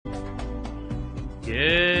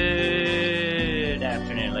Good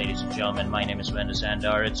afternoon, ladies and gentlemen. My name is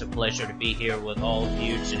Andar. It's a pleasure to be here with all of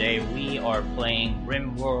you. Today we are playing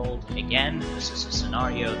RimWorld again. This is a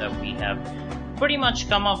scenario that we have pretty much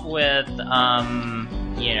come up with,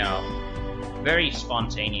 very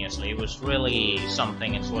spontaneously. It was really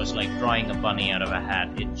something. It was like drawing a bunny out of a hat.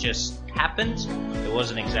 It just happened. It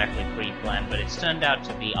wasn't exactly pre-planned, but it's turned out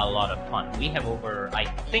to be a lot of fun. We have over, I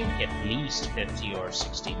think, at least 50 or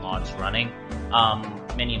 60 mods running.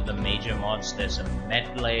 Many of the major mods. There's a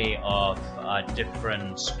medley of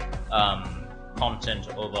different content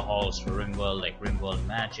overhauls for RimWorld, like RimWorld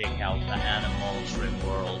Magic, Alpha Animals,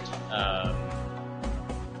 RimWorld,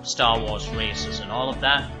 Star Wars races, and all of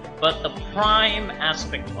that. But the prime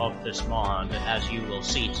aspect of this mod, as you will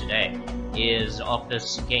see today, is the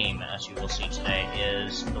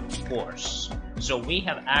Force. So we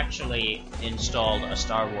have actually installed a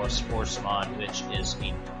Star Wars Force mod, which is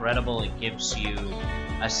incredible. It gives you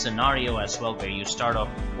a scenario as well where you start off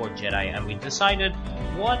with 4 Jedi, and we decided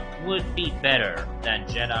what would be better than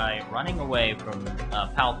Jedi running away from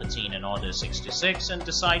Palpatine in Order 66 and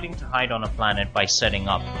deciding to hide on a planet by setting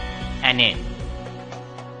up an inn.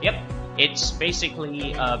 Yep, it's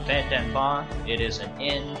basically a bed and bath. It is an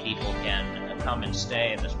inn. People can come and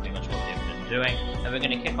stay, and that's pretty much what they've been doing. And we're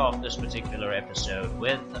going to kick off this particular episode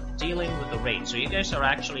with dealing with the raid. So you guys are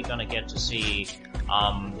actually going to get to see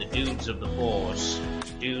the dudes of the Force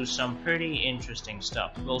do some pretty interesting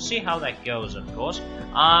stuff. We'll see how that goes, of course.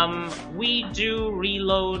 We do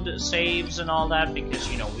reload saves and all that because,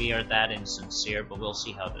 we are that insincere, but we'll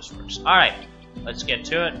see how this works. Alright, let's get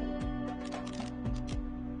to it.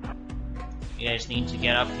 You guys need to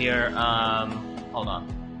get up here. Hold on.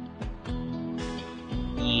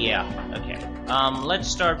 Yeah, okay. Let's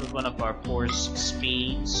start with one of our force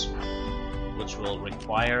speeds, which we'll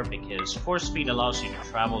require because force speed allows you to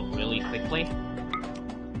travel really quickly.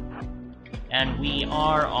 And we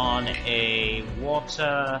are on a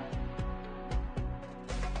water...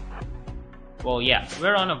 Well, yeah,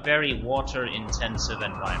 we're on a very water-intensive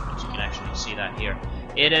environment. You can actually see that here.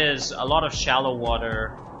 It is a lot of shallow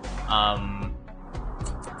water.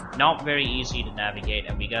 Not very easy to navigate,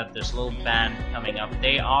 and we got this little band coming up.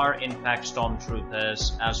 They are in fact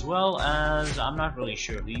stormtroopers, as well as I'm not really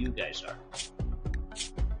sure who you guys are.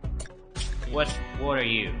 What are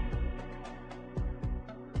you?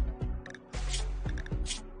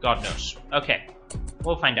 God knows. Okay,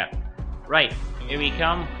 we'll find out. Right, here we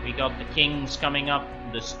come. We got the kings coming up.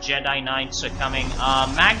 This Jedi Knights are coming.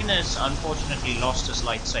 Magnus unfortunately lost his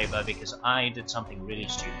lightsaber because I did something really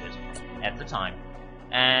stupid at the time.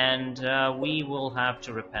 And we will have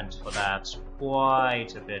to repent for that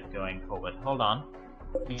quite a bit going forward. Hold on.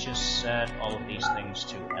 We just set all of these things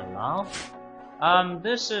to allow.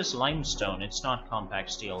 This is limestone. It's not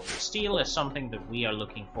compact steel. Steel is something that we are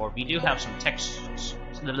looking for. We do have some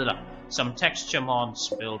texture mods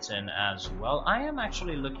built in as well. I am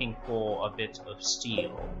actually looking for a bit of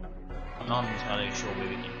steel. I'm not entirely sure where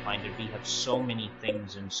we can find it. We have so many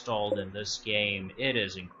things installed in this game. It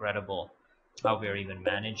is incredible how we're even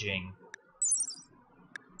managing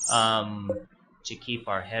to keep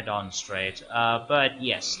our head on straight. But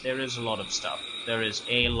yes, there is a lot of stuff. There is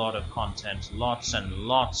a lot of content, lots and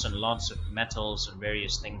lots and lots of metals and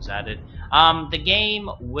various things added. The game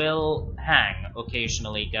will hang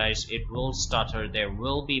occasionally, guys. It will stutter. There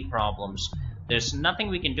will be problems. There's nothing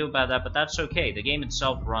we can do about that, but that's okay. The game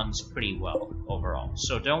itself runs pretty well overall,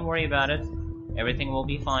 so don't worry about it. Everything will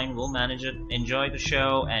be fine. We'll manage it. Enjoy the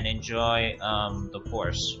show and enjoy the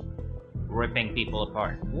Force ripping people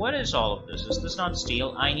apart. What is all of this? Is this not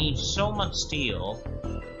steel? I need so much steel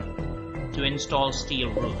to install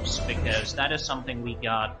steel roofs because that is something we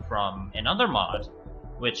got from another mod,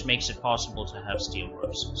 which makes it possible to have steel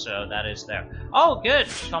roofs. So that is there. Oh, good!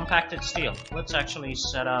 Compacted steel. Let's actually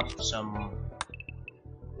set up some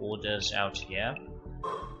orders out here.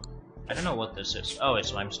 I don't know what this is. Oh,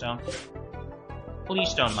 it's limestone.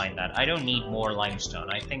 Please don't mind that. I don't need more limestone.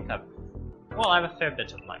 I think I have a fair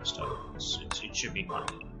bit of limestone. It should be fine.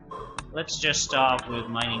 Let's just start with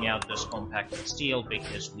mining out this compacted steel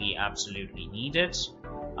because we absolutely need it.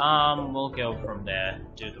 We'll go from there,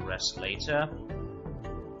 do the rest later.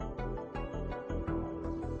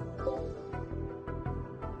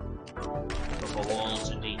 Purple walls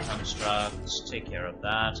and deconstruct, take care of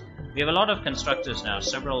that. We have a lot of constructors now,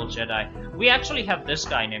 several Jedi. We actually have this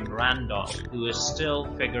guy named Randolph, who is still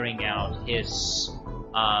figuring out his,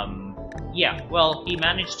 he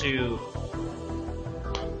managed to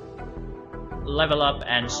level up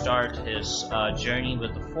and start his journey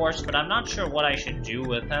with the Force, but I'm not sure what I should do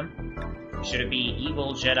with him. Should it be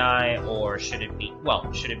evil Jedi, or should it be,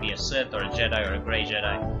 well, should it be a Sith or a Jedi or a Grey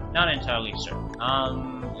Jedi? Not entirely certain.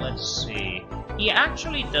 Let's see. He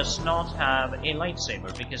actually does not have a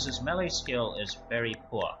lightsaber because his melee skill is very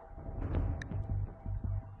poor.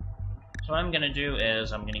 So what I'm gonna do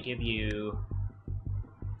is I'm gonna give you...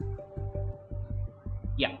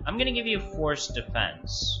 Yeah, I'm gonna give you Force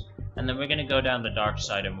Defense. And then we're gonna go down the dark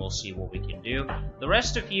side and we'll see what we can do. The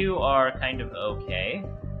rest of you are kind of okay.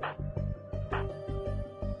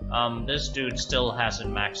 This dude still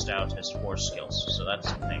hasn't maxed out his Force skills, so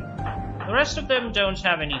that's the thing. The rest of them don't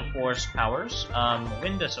have any Force powers.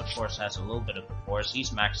 Windus, of course, has a little bit of the Force. He's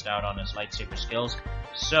maxed out on his lightsaber skills.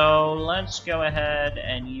 So let's go ahead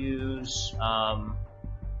and use...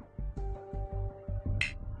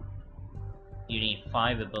 You need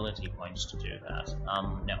 5 ability points to do that.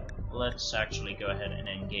 No. Let's actually go ahead and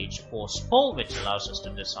engage Force Pull, which allows us to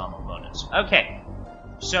disarm opponents. Okay.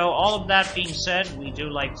 So all of that being said, we do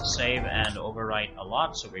like to save and overwrite a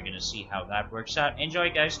lot, so we're going to see how that works out.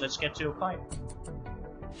 Enjoy, guys. Let's get to a fight.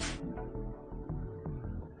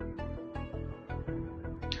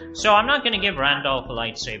 So I'm not going to give Randolph a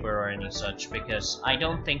lightsaber or any such, because I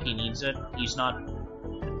don't think he needs it. He's not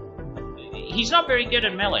very good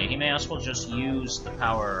at melee. He may as well just use the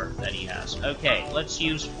power that he has. Okay, let's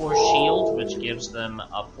use Force Shield, which gives them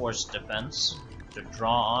a Force Defense to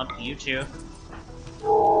draw on. You two.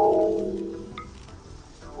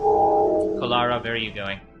 Kolara, where are you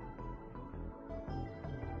going?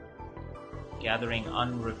 Gathering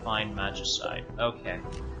unrefined magicite. Okay.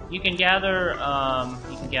 You can gather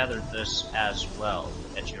this as well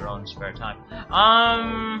at your own spare time.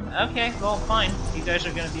 Okay, well, fine. You guys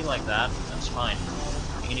are gonna be like that. That's fine.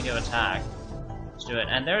 You're gonna go attack. Let's do it.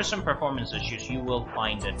 And there are some performance issues. You will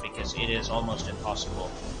find it because it is almost impossible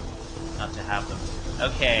not to have them.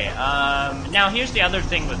 Okay, now here's the other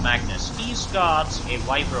thing with Magnus. He's got a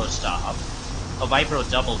Vibro Staff, a Vibro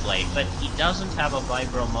Double Blade, but he doesn't have a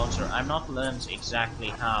Vibro Motor. I'm not learned exactly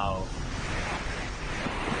how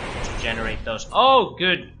to generate those. Oh,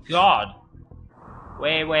 good God!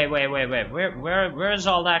 Wait. Where is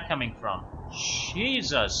all that coming from?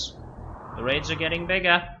 Jesus! The raids are getting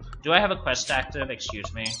bigger. Do I have a quest active?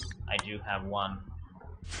 Excuse me. I do have one.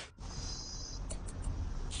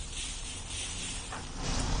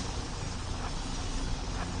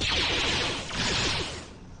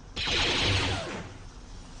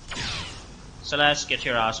 Celeste, get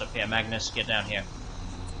your ass up here. Magnus, get down here.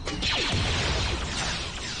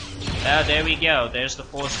 Oh, there we go. There's the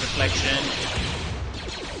Force Reflection.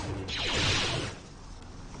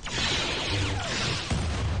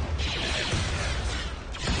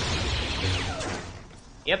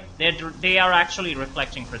 Yep, they are actually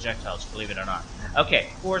reflecting projectiles, believe it or not. Okay,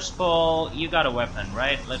 Force Pull, you got a weapon,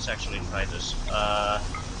 right? Let's actually try this.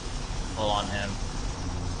 Pull on him.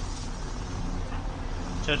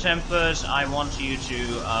 Totempus, I want you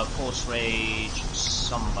to Force Rage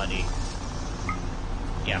somebody.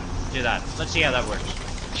 Yeah, do that. Let's see how that works.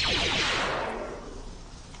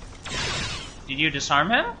 Did you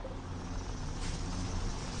disarm him?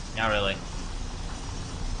 Not really.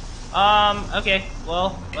 Okay,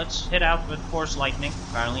 well, let's hit out with Force Lightning.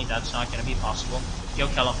 Apparently that's not gonna be possible. Go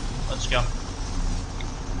kill him. Let's go.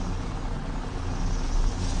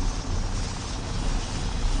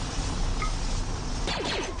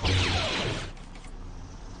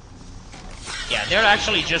 Yeah, they're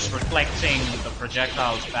actually just reflecting the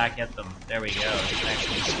projectiles back at them. There we go. You can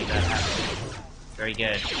actually see that happening. Very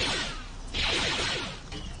good.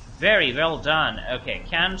 Very well done. Okay,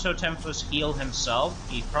 can Totempus heal himself?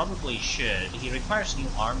 He probably should. He requires new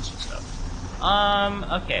arms and stuff.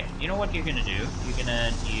 Okay. You know what you're gonna do? You're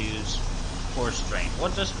gonna use Force Drain.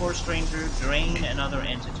 What does Force Drain do? Drain another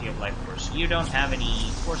entity of life force. You don't have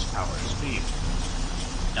any force powers, do you?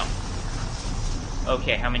 No.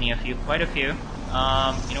 Okay, how many of you? Quite a few.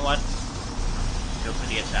 You know what? Go for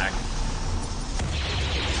the attack.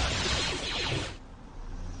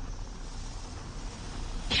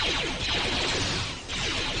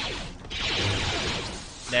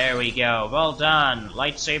 There we go. Well done.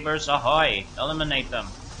 Lightsabers ahoy. Eliminate them.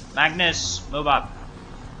 Magnus, move up.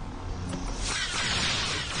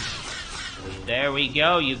 There we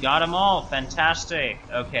go. You got them all. Fantastic.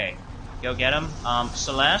 Okay. Go get him.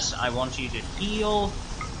 Celeste, I want you to heal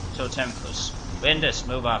Totempus. Windus,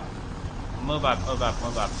 move up. Move up, move up,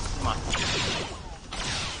 move up. Come on.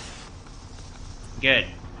 Good.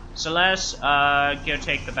 Celeste, go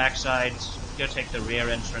take the backside. Go take the rear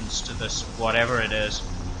entrance to this whatever it is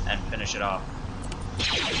and finish it off.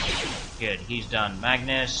 Good, he's done.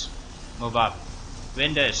 Magnus, move up.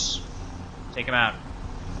 Windus, take him out.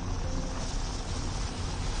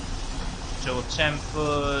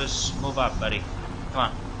 Totempus, move up, buddy. Come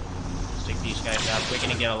on. Let's take these guys out. We're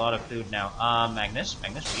gonna get a lot of food now. Magnus, what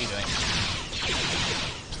are you doing?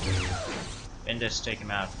 Indus, take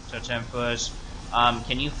him out. Totempus,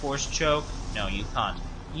 can you force choke? No, you can't.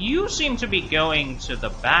 You seem to be going to the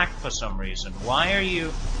back for some reason. Why are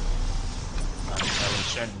you... I'm fairly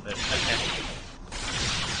certain that... Okay.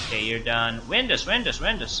 Okay, you're done. Windus,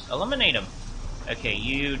 eliminate him. Okay,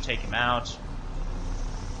 you take him out.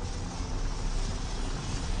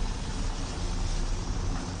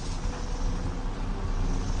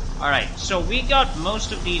 Alright, so we got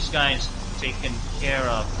most of these guys taken care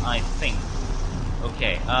of, I think.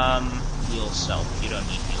 Okay, heal self. You don't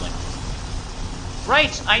need healing.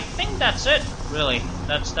 Right, I think that's it, really.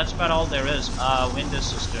 That's about all there is.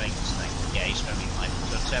 Windus is doing his thing. Yeah, he's gonna be fine.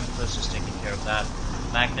 So Tempest is taking care of that.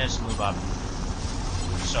 Magnus, move up.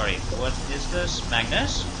 Sorry, what is this?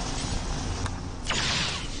 Magnus?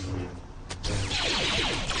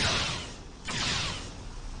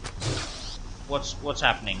 What's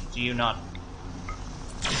happening? Do you not...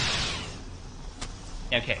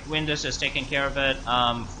 Okay, Windus is taking care of it.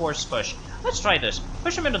 Force push. Let's try this.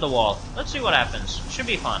 Push him into the wall. Let's see what happens. Should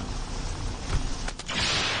be fun.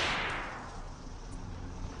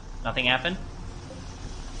 Nothing happened?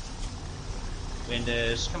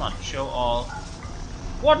 Windus, come on, show all.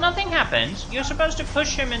 What? Nothing happened? You're supposed to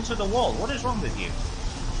push him into the wall. What is wrong with you?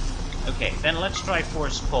 Okay, then let's try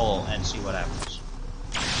force pull and see what happens.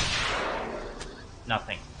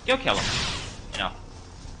 Nothing. Go kill him. Enough.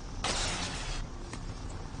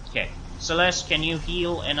 Okay. Celeste, can you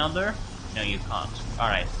heal another? No, you can't.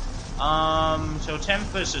 Alright. So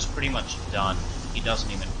Tempest is pretty much done. He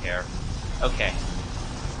doesn't even care. Okay.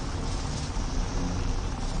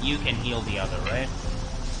 You can heal the other, right?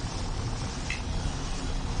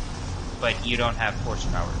 But you don't have force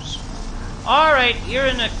powers. Alright, you're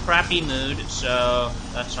in a crappy mood, so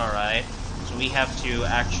that's alright. So we have to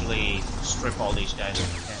actually strip all these guys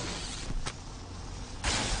if we can.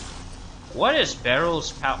 What is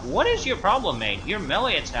Beryl's power? What is your problem, mate? You're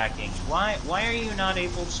melee attacking. Why are you not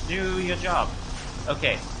able to do your job?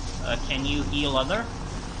 Okay, can you heal other?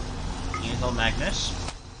 Can you heal Magnus?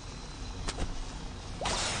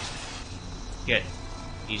 Good.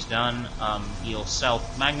 He's done. Heal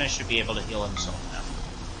self. Magnus should be able to heal himself now.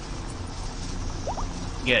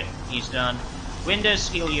 Good. He's done. Windus,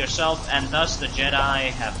 heal yourself, and thus the Jedi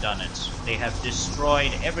have done it. They have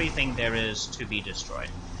destroyed everything there is to be destroyed.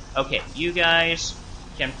 Okay, you guys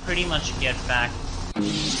can pretty much get back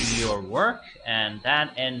to your work, and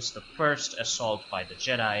that ends the first assault by the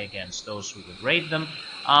Jedi against those who would raid them.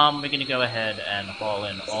 We're gonna go ahead and haul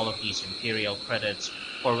in all of these Imperial credits,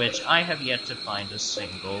 for which I have yet to find a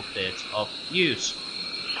single bit of use.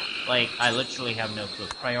 Like, I literally have no clue.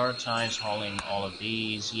 Prioritize hauling all of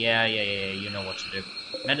these. Yeah, you know what to do.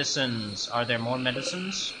 Medicines. Are there more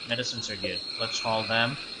medicines? Medicines are good. Let's haul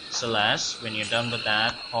them. Celeste, when you're done with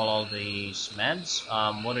that, haul all these meds.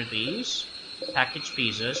 What are these? Packaged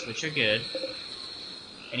pizzas, which are good.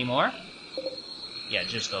 Any more? Yeah,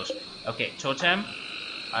 just those. Okay, Totem,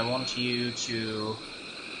 I want you to...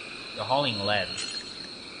 You're hauling lead.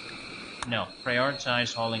 No,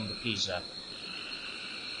 prioritize hauling the pizza.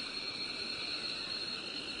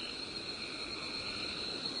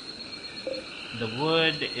 The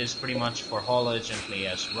wood is pretty much for haulage and play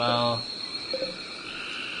as well.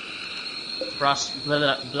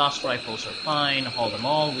 Blast rifles are fine, haul them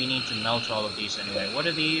all. We need to melt all of these anyway. What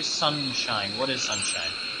are these? Sunshine. What is sunshine?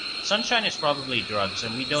 Sunshine is probably drugs,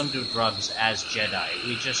 and we don't do drugs as Jedi.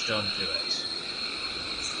 We just don't do it.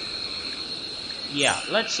 Yeah,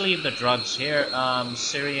 let's leave the drugs here.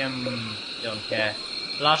 Cerium, don't care.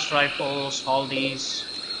 Blast rifles, haul these.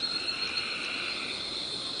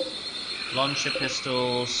 Launcher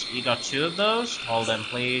pistols, you got 2 of those? Haul them,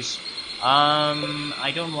 please.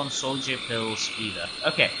 I don't want soldier pills either.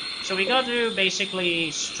 Okay, so we got to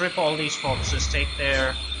basically strip all these corpses, take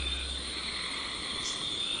their...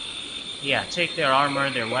 Yeah, take their armor,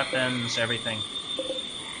 their weapons, everything.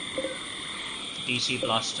 DC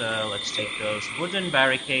blaster, let's take those. Wooden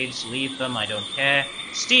barricades, leave them, I don't care.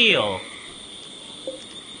 Steel!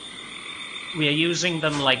 We are using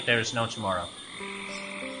them like there's no tomorrow.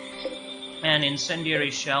 And incendiary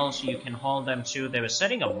shells, you can haul them too. They were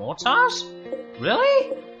setting up mortars?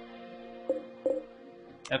 Really?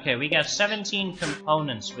 Okay, we got 17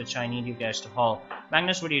 components, which I need you guys to haul.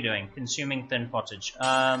 Magnus, what are you doing? Consuming thin pottage.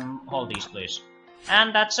 Haul these, please.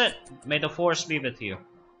 And that's it. May the Force be with you.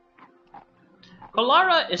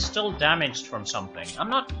 Kolara is still damaged from something. I'm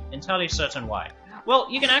not entirely certain why. Well,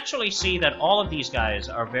 you can actually see that all of these guys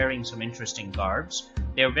are wearing some interesting garbs.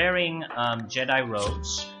 They're wearing Jedi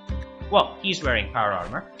robes. Well, he's wearing power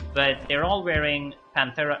armor, but they're all wearing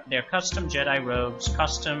their custom Jedi robes,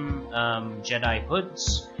 custom Jedi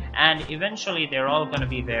hoods, and eventually they're all going to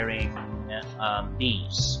be wearing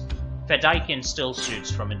these Fedaykin still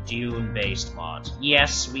suits from a Dune-based mod.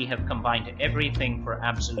 Yes, we have combined everything for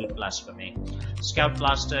absolute blasphemy. Scout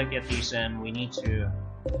Blaster, get these in. We need to...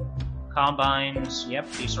 Carbines,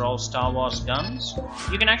 yep, these are all Star Wars guns.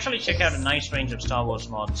 You can actually check out a nice range of Star Wars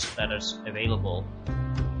mods that is available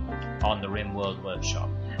on the RimWorld workshop.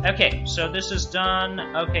 Okay, so this is done.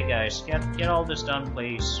 Okay guys, get all this done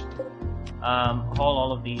please. Haul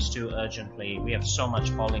all of these too urgently. We have so much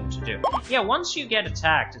hauling to do. Yeah, once you get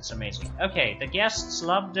attacked, it's amazing. Okay, the guests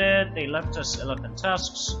loved it. They left us elephant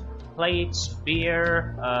tusks, plates,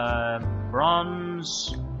 beer,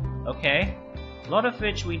 bronze. Okay. A lot of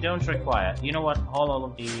which we don't require. You know what? Haul all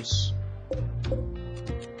of these.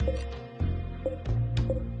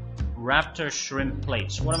 Raptor shrimp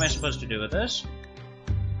plates. What am I supposed to do with this?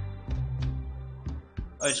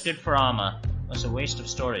 Oh, it's good for armor. That's a waste of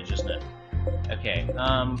storage, isn't it? Okay,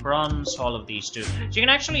 bronze, all of these too. So you can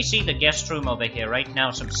actually see the guest room over here. Right now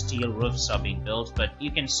some steel roofs are being built, but you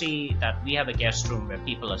can see that we have a guest room where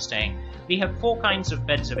people are staying. We have 4 kinds of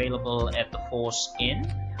beds available at the Force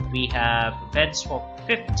Inn. We have beds for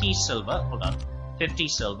 50 silver. Hold on. 50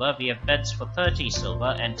 silver. We have beds for 30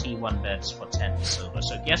 silver and T1 beds for 10 silver.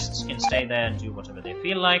 So guests can stay there and do whatever they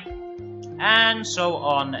feel like. And so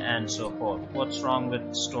on and so forth. What's wrong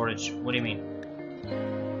with storage? What do you mean?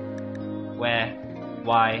 Where?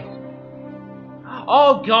 Why?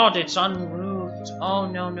 Oh god, it's unroofed. Oh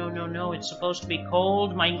no, no, no, no. It's supposed to be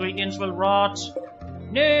cold. My ingredients will rot.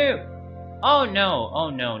 No! Oh no. Oh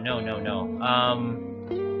no, no, no, no.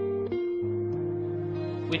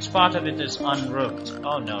 Which part of it is unroofed?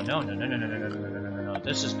 Oh no, no, no, no, no, no, no, no, no, no, no, no.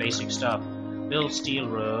 This is basic stuff. Build steel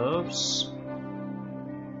roofs.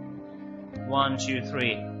 1, 2,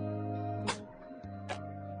 3.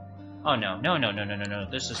 Oh no, no, no, no, no, no, no.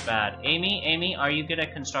 This is bad. Amy, are you good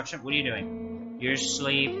at construction? What are you doing? You're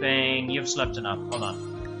sleeping. You've slept enough. Hold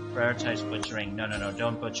on. Prioritize butchering. No, no, no.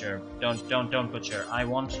 Don't butcher. Don't butcher. I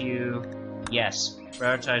want you. Yes.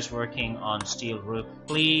 Prioritize working on steel roof,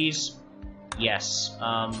 please. Yes.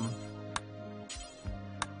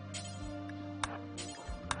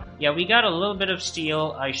 Yeah, we got a little bit of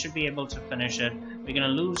steel. I should be able to finish it. We're gonna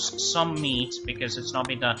lose some meat because it's not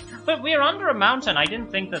been done. But we're under a mountain. I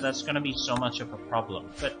didn't think that that's gonna be so much of a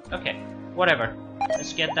problem. But, okay. Whatever.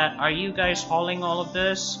 Let's get that. Are you guys hauling all of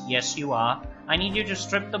this? Yes, you are. I need you to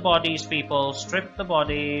strip the bodies, people. Strip the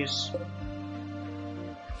bodies.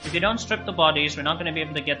 If you don't strip the bodies, we're not gonna be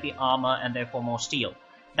able to get the armor and therefore more steel.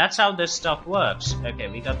 That's how this stuff works. Okay,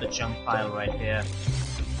 we got the junk pile right here.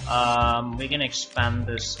 We're gonna expand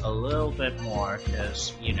this a little bit more,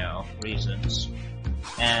 because, you know, reasons.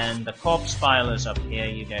 And the corpse pile is up here.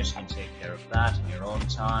 You guys can take care of that in your own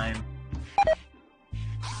time.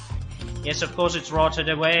 Yes, of course it's rotted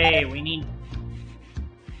away. We need...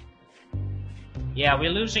 Yeah, we're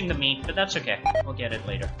losing the meat, but that's okay. We'll get it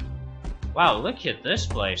later. Wow, look at this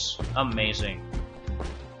place. Amazing.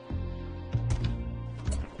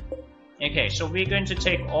 Okay, so we're going to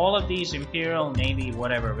take all of these Imperial, Navy,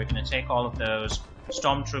 whatever. We're going to take all of those.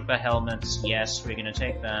 Stormtrooper helmets, yes, we're going to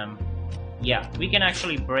take them. Yeah, we can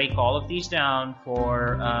actually break all of these down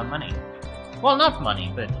for money. Well, not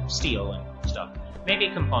money, but steel and stuff. Maybe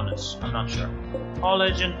components, I'm not sure. Haul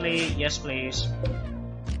urgently, yes please.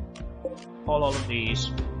 Haul all of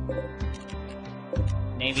these.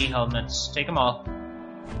 Navy helmets, take them all.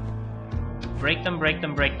 Break them, break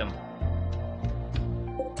them, break them.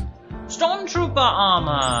 Stormtrooper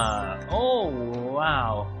armor! Oh,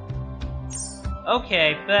 wow.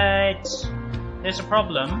 Okay, but there's a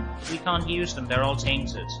problem. We can't use them, they're all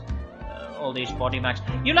tainted. All these body max.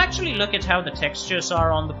 You'll actually look at how the textures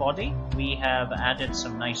are on the body. We have added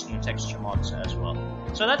some nice new texture mods as well.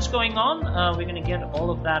 So that's going on. We're gonna get all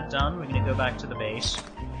of that done. We're gonna go back to the base.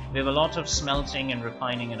 We have a lot of smelting and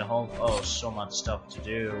refining and a whole... Oh, so much stuff to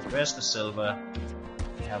do. Where's the silver?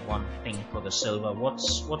 We have one thing for the silver.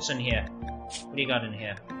 What's in here? What do you got in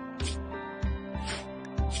here?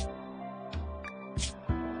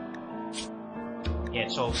 Yeah,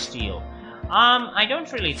 it's all steel. I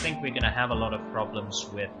don't really think we're gonna have a lot of problems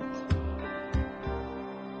with...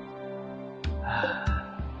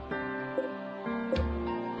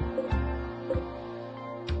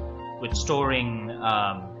 with storing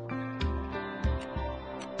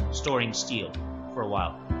steel for a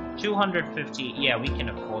while. 250, yeah, we can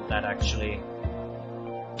afford that actually.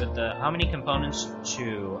 But the, how many components? 2.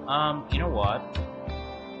 You know what?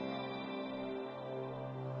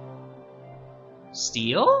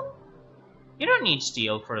 Steel? You don't need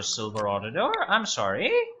steel for a silver auditor. I'm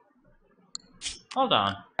sorry. Hold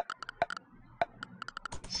on.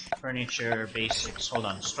 Furniture, basics. Hold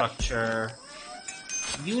on. Structure.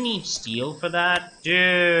 You need steel for that?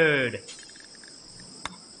 Dude.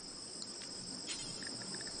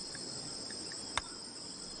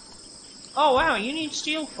 Oh, wow. You need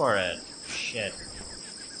steel for it. Shit.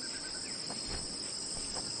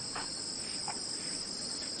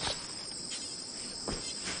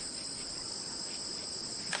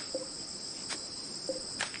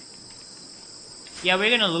 Yeah,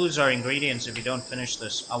 we're gonna lose our ingredients if we don't finish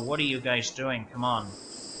this. What are you guys doing? Come on.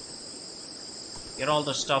 Get all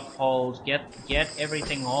the stuff hauled. Get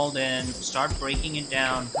everything hauled in. Start breaking it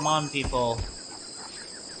down. Come on, people.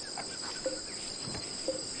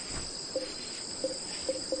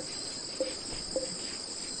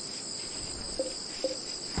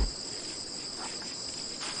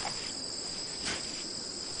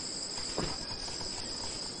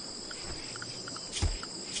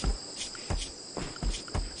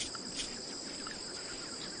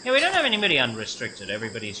 Yeah, we don't have anybody unrestricted.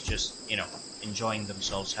 Everybody's just, you know, enjoying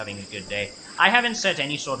themselves, having a good day. I haven't set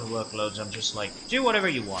any sort of workloads. I'm just like, do whatever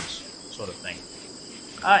you want, sort of thing.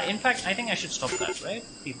 In fact, I think I should stop that, right?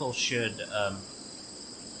 People should,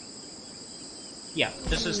 yeah,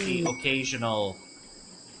 this is the occasional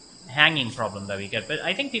hanging problem that we get, but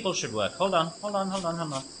I think people should work. Hold on.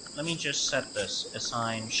 Let me just set this.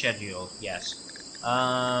 Assign schedule. Yes.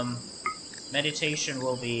 Meditation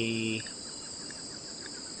will be...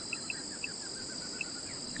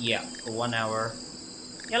 yeah, for 1 hour.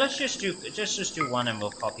 Yeah, let's just do one and we'll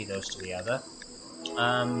copy those to the other.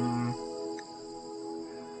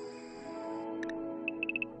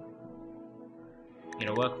 You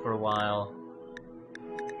know, work for a while.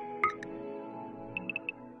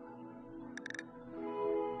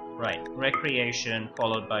 Right, recreation,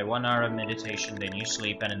 followed by 1 hour of meditation, then you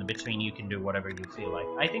sleep, and in between you can do whatever you feel like.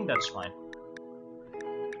 I think that's fine.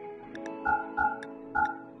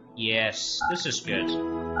 Yes, this is good.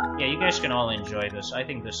 Yeah, you guys can all enjoy this. I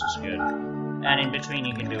think this is good. And in between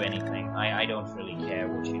you can do anything. I don't really care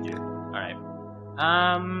what you do. Alright.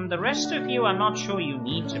 The rest of you, I'm not sure you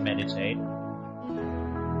need to meditate.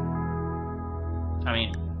 I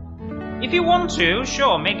mean, if you want to,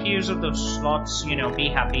 sure, make use of those slots, you know, be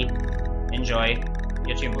happy, enjoy,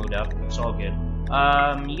 get your mood up, it's all good.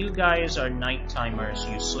 You guys are night timers,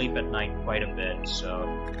 you sleep at night quite a bit, so...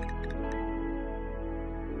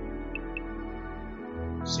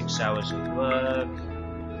 6 hours of work,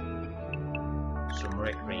 some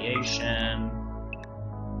recreation.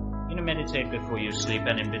 You know, meditate before you sleep,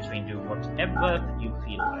 and in between do whatever you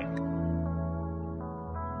feel like.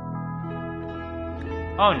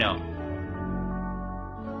 Oh no.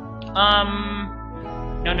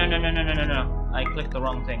 No. I clicked the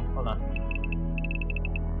wrong thing. Hold on.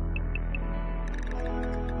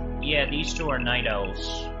 Yeah, these two are night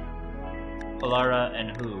owls. Polara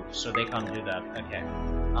and Who, so they can't do that. Okay.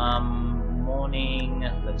 Morning,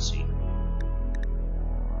 let's see.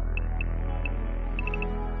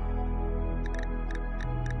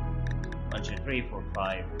 One, two, 3, 4,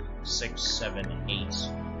 5, 6, 7, 8.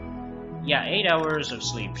 Yeah, 8 hours of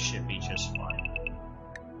sleep should be just fine.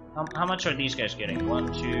 How much are these guys getting?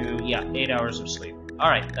 1, 2, yeah, 8 hours of sleep.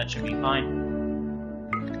 Alright, that should be fine.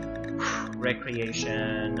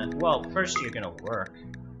 Recreation. Well, first you're gonna work.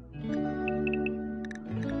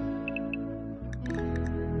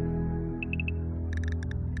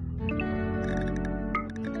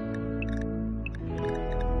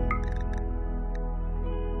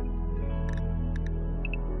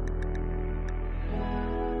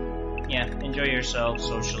 Yeah, enjoy yourself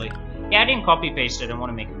socially. Yeah, I didn't copy-paste it, I don't want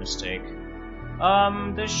to make a mistake.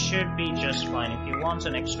 This should be just fine. If you want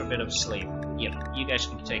an extra bit of sleep, yep, you guys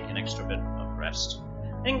can take an extra bit of rest.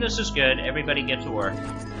 I think this is good, everybody get to work.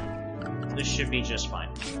 This should be just fine.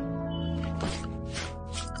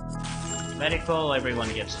 Medical,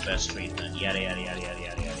 everyone gets the best treatment, yada yada yada yada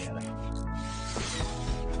yada yada yada.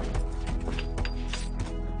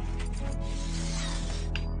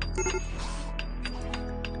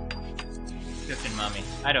 Cooking mommy,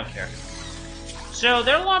 I don't care. So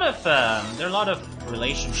there are a lot of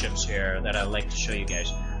relationships here that I'd like to show you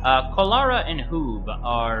guys. Kolara and Hoob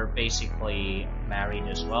are basically married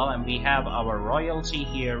as well, and we have our royalty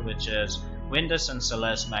here, which is Windus and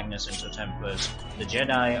Celeste, Magnus and Totempus. The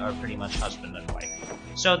Jedi are pretty much husband and wife.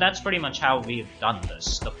 So that's pretty much how we've done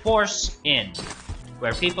this. The Force in,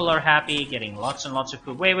 where people are happy, getting lots and lots of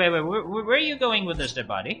food. Wait, where are you going with this dead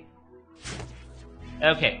body?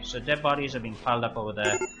 Okay, so dead bodies are being piled up over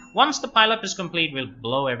there. Once the pile-up is complete, we'll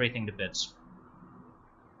blow everything to bits.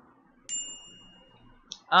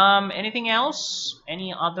 Anything else?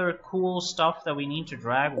 Any other cool stuff that we need to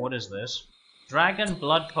drag? What is this? Dragon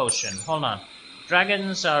blood potion. Hold on.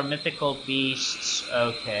 Dragons are mythical beasts.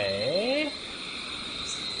 Okay.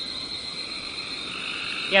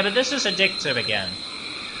 Yeah, but this is addictive again.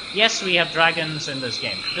 Yes, we have dragons in this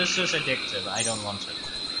game. This is addictive. I don't want it.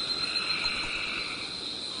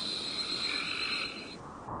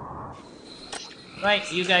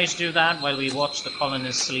 Right, you guys do that while we watch the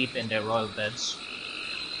colonists sleep in their royal beds.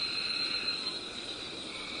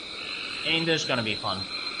 Ain't this gonna be fun?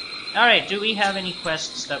 Alright, do we have any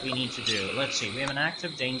quests that we need to do? Let's see, we have an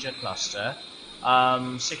active danger cluster.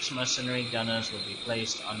 6 mercenary gunners will be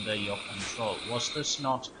placed under your control. Was this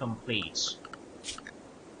not complete?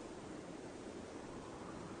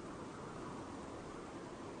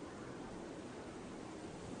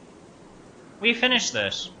 We finished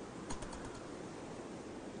this.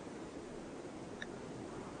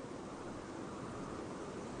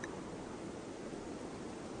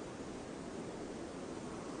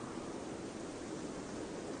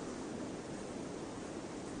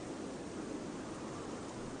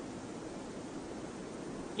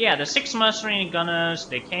 Yeah, the 6 mercenary gunners,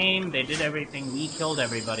 they came, they did everything, we killed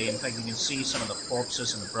everybody. In fact, you can see some of the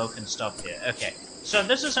corpses and the broken stuff here. Okay, so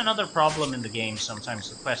this is another problem in the game. Sometimes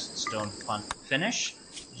the quests don't finish.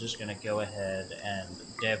 I'm just gonna go ahead and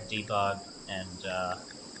dev debug and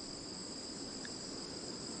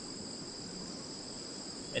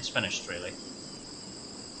it's finished, really.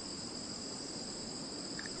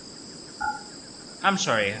 I'm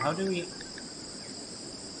sorry, how do we...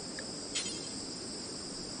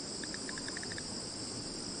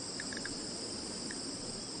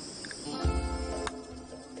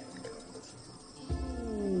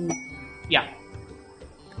 Yeah.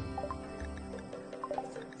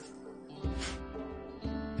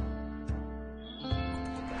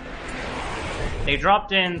 They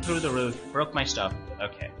dropped in through the roof, broke my stuff.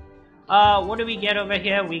 Okay. What do we get over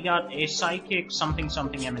here? We got a psychic something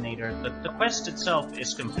something emanator. The quest itself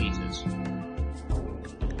is completed.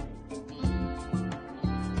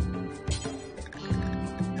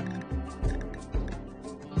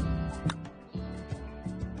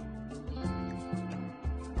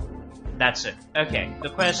 That's it. Okay, the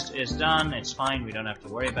quest is done, it's fine, we don't have to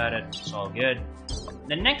worry about it, it's all good.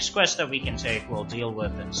 The next quest that we can take we'll deal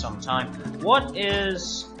with in some time. What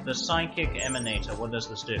is the psychic emanator? What does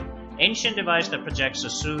this do? Ancient device that projects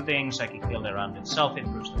a soothing psychic field around itself,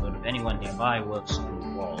 improves the mood of anyone nearby, works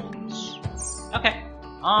through walls. Okay.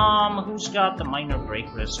 Who's got the minor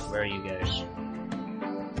break risk? Where are you guys?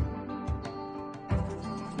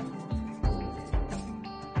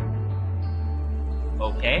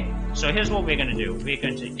 Okay, so here's what we're going to do. We're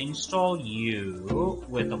going to install you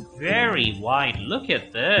with a very wide... Look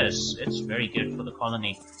at this! It's very good for the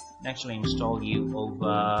colony. Actually install you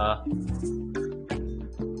over...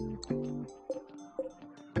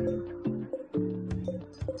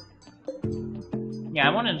 Yeah,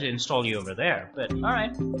 I wanted to install you over there, but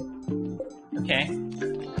alright. Okay.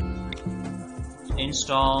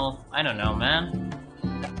 Install... I don't know, man.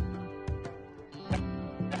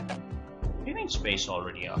 Space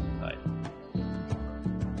already occupied.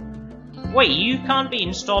 Wait, you can't be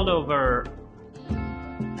installed over...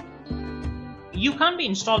 You can't be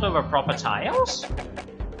installed over proper tiles?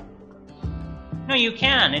 No, you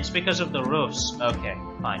can. It's because of the roofs. Okay,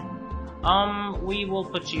 fine. We will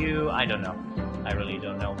put you... I don't know. I really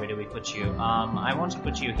don't know. Where do we put you? I want to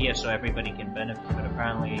put you here so everybody can benefit, but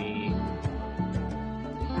apparently...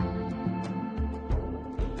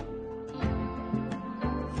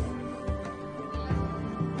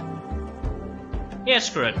 Yeah,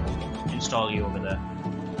 screw it. Install you over there.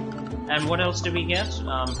 And what else do we get?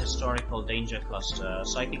 Historical danger cluster,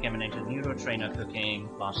 psychic emanator, neurotrainer, cooking,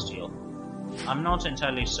 plasteel. I'm not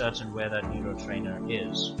entirely certain where that neurotrainer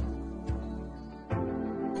is.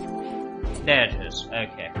 There it is.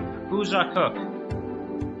 Okay. Who's our cook?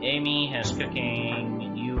 Amy has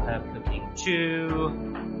cooking. You have cooking too.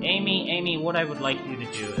 Amy, what I would like you to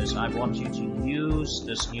do is I want you to use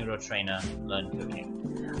this neurotrainer, learn cooking.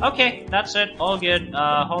 Okay, that's it. All good.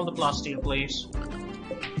 Hold the plasteel, please.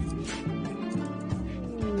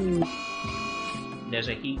 There's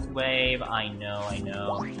a heat wave. I know.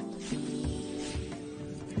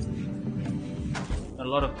 A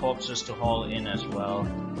lot of corpses to haul in as well.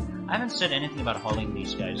 I haven't said anything about hauling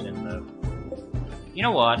these guys in though. You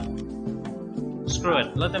know what? Screw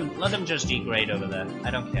it. Let them just degrade over there. I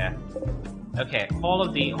don't care. Okay, haul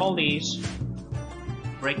these.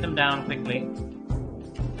 Break them down quickly.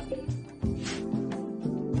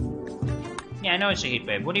 Yeah, I know it's a heat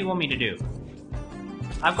wave. What do you want me to do?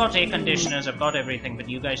 I've got air conditioners, I've got everything, but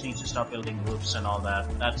you guys need to stop building roofs and all that.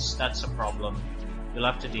 That's a problem. You'll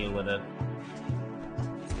have to deal with it.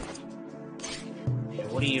 Okay,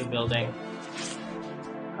 what are you building?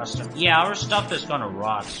 Custom. Yeah, our stuff is gonna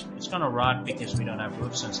rot. It's gonna rot because we don't have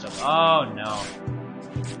roofs and stuff. Oh no.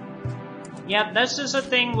 Yeah, this is a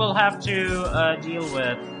thing we'll have to deal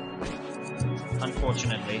with.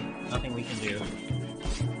 Unfortunately, nothing we can do.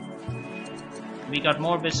 We got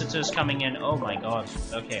more visitors coming in. Oh my god.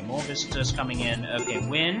 Okay, more visitors coming in. Okay,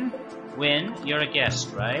 Win, you're a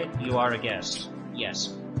guest, right? You are a guest. Yes.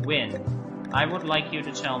 Win, I would like you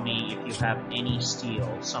to tell me if you have any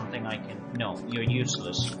steel. Something I can... No, you're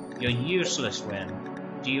useless. You're useless, Win.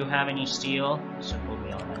 Do you have any steel? Simple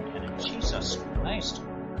wheel and cannon. Jesus Christ.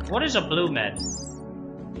 What is a blue med?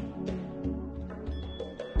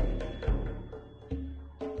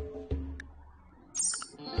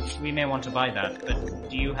 We may want to buy that, but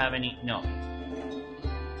do you have any... No.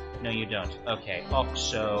 No, you don't. Okay,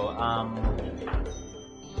 Oxo,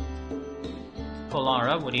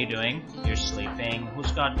 Polara, what are you doing? You're sleeping.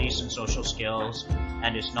 Who's got decent social skills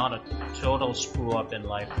and is not a total screw-up in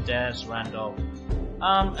life? Des, Randolph.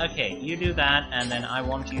 Okay, you do that, and then I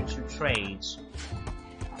want you to trade.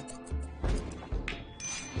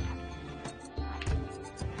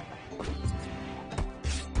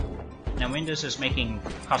 Now Windows is making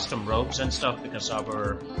custom robes and stuff because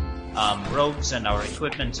our robes and our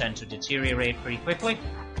equipment tend to deteriorate pretty quickly.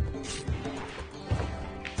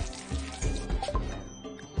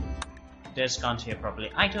 Des can't hear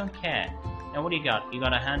properly. I don't care. Now what do you got? You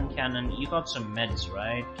got a hand cannon. You got some meds,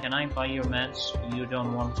 right? Can I buy your meds? You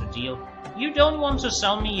don't want to deal. You don't want to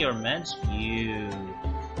sell me your meds? You...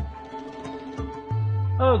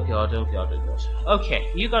 Oh god, oh god, oh god.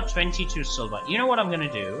 Okay, you got 22 silver. You know what I'm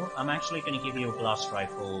gonna do? I'm actually gonna give you a blast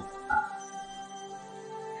rifle.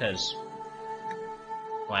 Cause...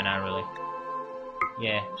 why not, really?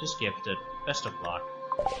 Yeah, just gift it. Best of luck.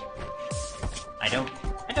 I don't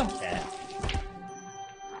care.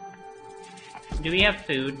 Do we have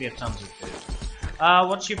food? We have tons of food.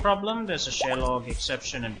 What's your problem? There's a share log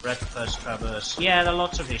exception and breadth first traverse. Yeah, there are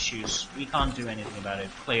lots of issues. We can't do anything about it.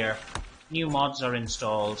 Clear. New mods are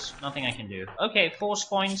installed. Nothing I can do. Okay, force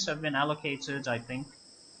points have been allocated, I think.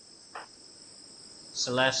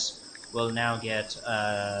 Celeste will now get,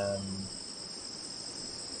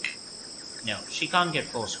 no, she can't get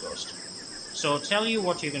Force Ghost. So tell you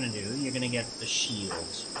what you're gonna do. You're gonna get the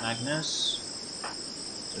shield. Magnus.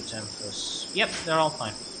 So Tempest. Yep, they're all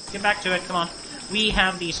fine. Get back to it, come on. We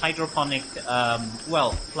have these hydroponic,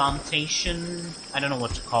 well, plantation... I don't know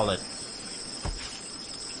what to call it.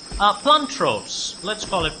 Plantros. Let's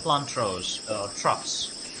call it plantros,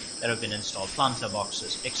 trucks that have been installed. Planter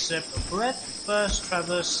boxes. Except breadth first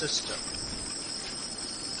traverse system.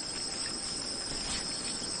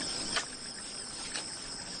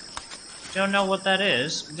 Don't know what that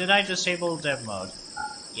is. Did I disable dev mode?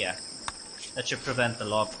 Yeah. That should prevent the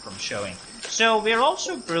log from showing. So we're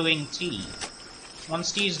also brewing tea.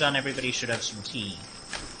 Once tea is done, everybody should have some tea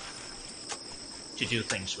to do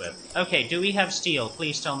things with. Okay, do we have steel?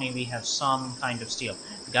 Please tell me we have some kind of steel.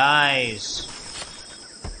 Guys!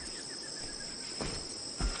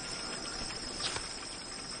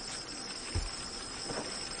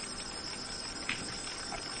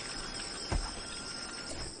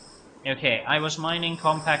 Okay, I was mining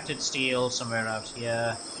compacted steel somewhere out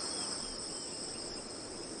here.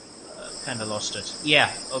 Kinda lost it.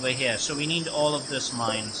 Yeah, over here. So we need all of this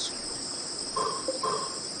mines.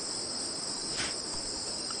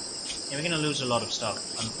 Yeah, we're gonna lose a lot of stuff.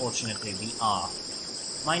 Unfortunately, we are.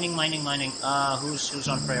 Mining. Who's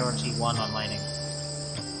on priority 1 on mining?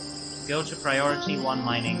 Go to priority 1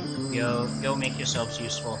 mining. Go make yourselves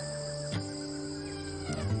useful.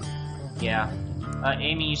 Yeah.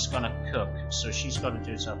 Amy's gonna cook, so she's gotta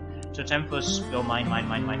do stuff. So Tempus, go mine.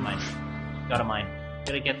 Gotta mine.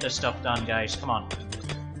 Gotta get this stuff done, guys. Come on.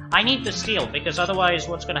 I need the steel, because otherwise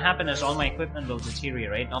what's gonna happen is all my equipment will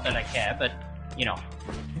deteriorate. Not that I care, but, you know,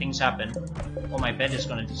 things happen. Oh, my bed is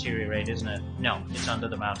gonna deteriorate, isn't it? No, it's under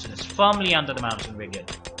the mountain. It's firmly under the mountain. We're good.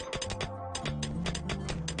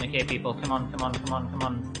 Okay, people, come on.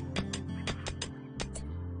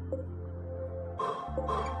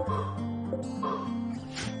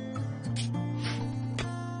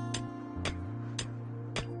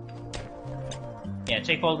 Yeah,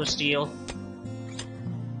 take all the steel.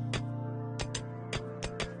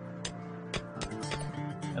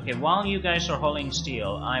 Okay, while you guys are hauling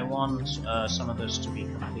steel, I want some of this to be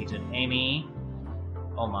completed. Amy.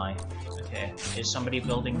 Oh my. Okay. Is somebody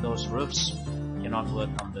building those roofs? Cannot work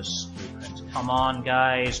on this blueprint. Come on,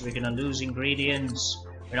 guys. We're gonna lose ingredients.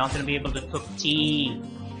 We're not going to be able to cook tea.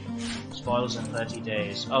 Spoils in 30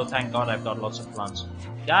 days. Oh, thank God I've got lots of plants.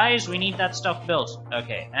 Guys, we need that stuff built.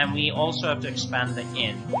 Okay, and we also have to expand the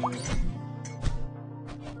inn.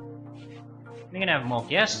 We're gonna have more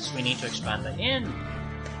guests. We need to expand the inn.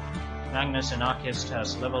 Magnus, Anarchist,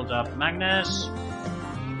 has leveled up. Magnus!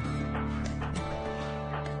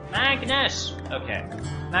 Magnus! Okay.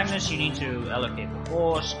 Magnus, you need to allocate the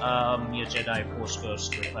force. Your Jedi force goes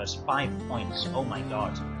to plus 5 points. Oh my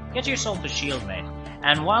god. Get yourself a shield, mate.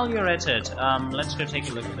 And while you're at it, let's go take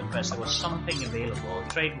a look at the quest. There was something available.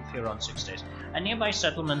 Trade with Huron 6 days. A nearby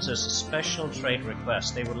settlement has a special trade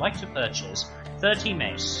request. They would like to purchase 30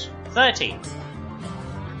 mace. 30!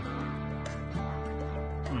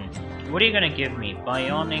 What are you gonna give me?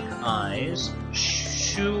 Bionic eyes.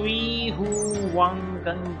 Shui Hu Wang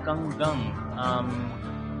Gung Gung Gung.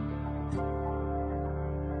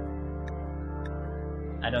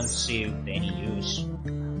 I don't see any use.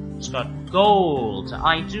 It's got gold.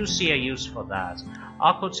 I do see a use for that.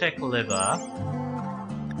 Archotech liver.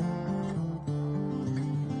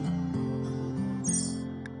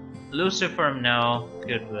 Lucifer, no.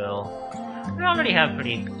 Goodwill. We already have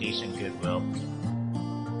pretty decent goodwill.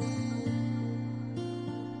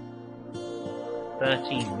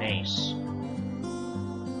 13 mace.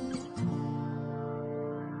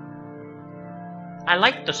 I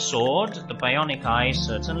like the sword, the bionic eye,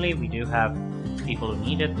 certainly. We do have people who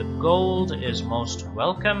need it. The gold is most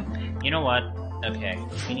welcome. You know what? Okay,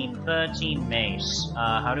 we need 30 mace.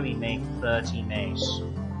 How do we make 30 mace?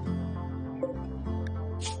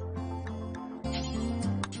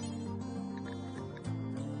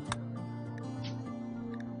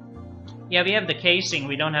 Yeah, we have the casing,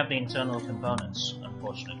 we don't have the internal components,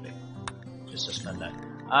 unfortunately. Just suspend that.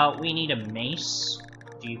 We need a mace.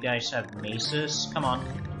 Do you guys have maces? Come on.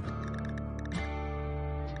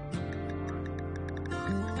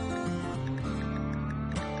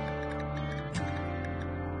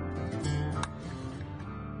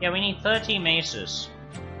 Yeah, we need 30 maces.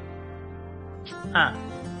 Huh.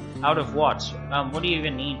 Out of what? What do you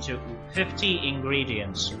even need to... 50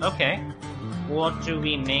 ingredients. Okay. What do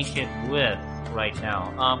we make it with right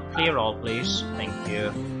now? Clear all, please. Thank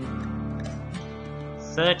you.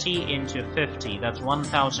 30 into 50. That's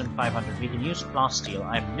 1,500. We can use plasteel.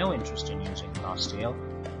 I have no interest in using plasteel.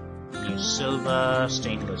 Use silver,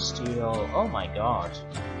 stainless steel. Oh my god.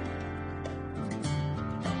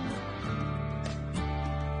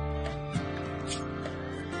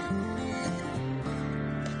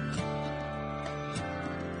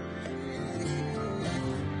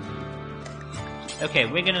 Okay,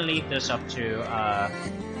 we're gonna leave this up to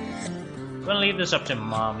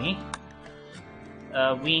Mommy.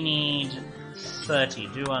 We need 30.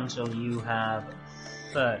 Do until you have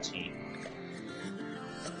 30.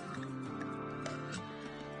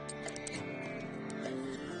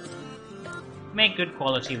 Make good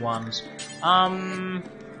quality ones.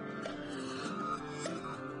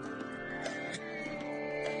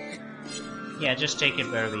 Yeah, just take it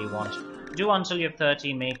wherever you want. Do until you're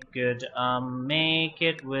 30, make good. Make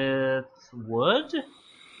it with wood?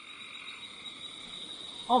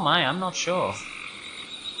 Oh my, I'm not sure.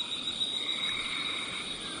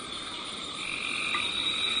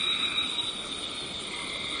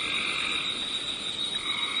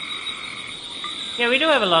 Yeah, we do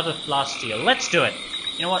have a lot of plasteel. Let's do it.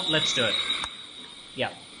 You know what? Let's do it.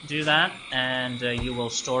 Yeah, do that, and you will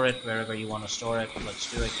store it wherever you want to store it. Let's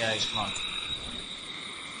do it, guys. Come on.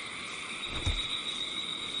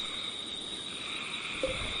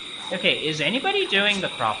 Okay, is anybody doing the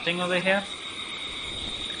crafting over here?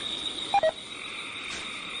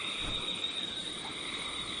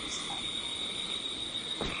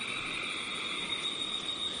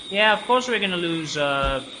 Yeah, of course we're gonna lose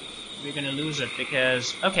it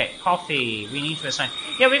because... Okay, coffee. We need to assign...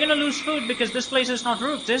 Yeah, we're gonna lose food because this place is not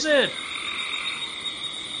roofed, is it?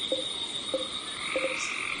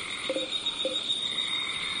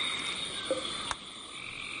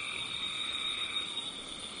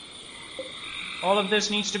 All of this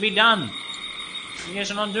needs to be done. You guys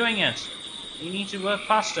are not doing it. You need to work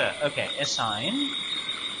faster. Okay, assign.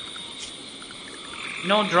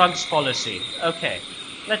 No drugs policy. Okay,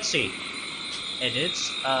 let's see. Edit.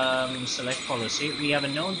 Select policy. We have a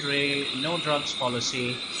no drugs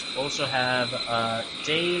policy. Also have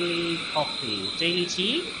daily coffee. Daily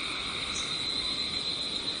tea?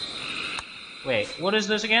 Wait, what is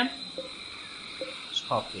this again? It's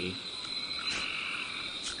coffee.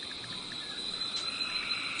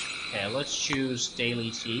 Okay, let's choose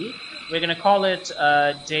daily tea. We're gonna call it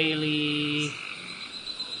daily...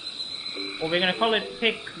 Or we're gonna call it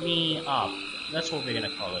pick me up. That's what we're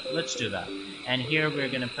gonna call it. Let's do that. And here we're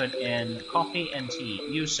gonna put in coffee and tea.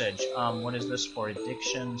 Usage. What is this for?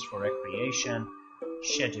 Addictions, for recreation,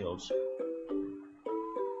 scheduled.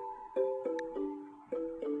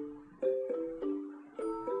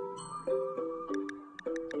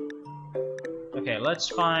 Okay, let's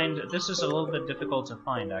find... This is a little bit difficult to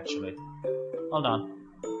find, actually. Hold on.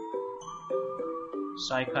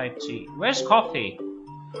 Psychite tea. Where's coffee?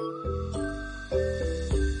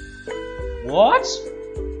 What?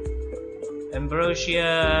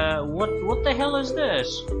 Ambrosia... What the hell is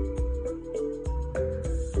this?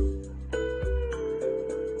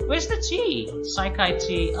 Where's the tea? Psychite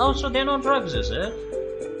tea. Oh, so they're not drugs, is it?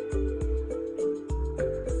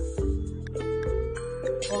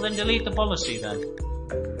 Well, then delete the policy, then.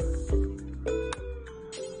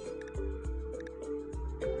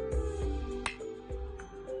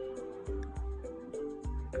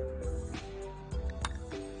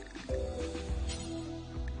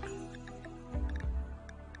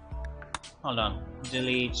 Hold on.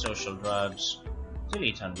 Delete social drugs.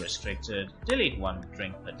 Delete unrestricted. Delete 1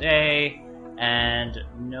 drink per day. And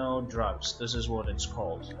no drugs. This is what it's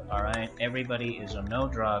called. Alright? Everybody is on no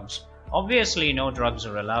drugs. Obviously, no drugs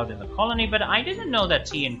are allowed in the colony, but I didn't know that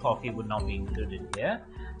tea and coffee would not be included here.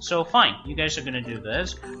 So fine, you guys are gonna do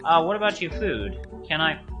this. What about your food? Can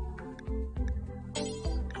I...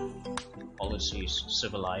 Policies.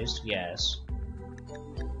 Civilized. Yes.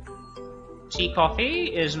 Tea,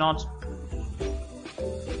 coffee is not...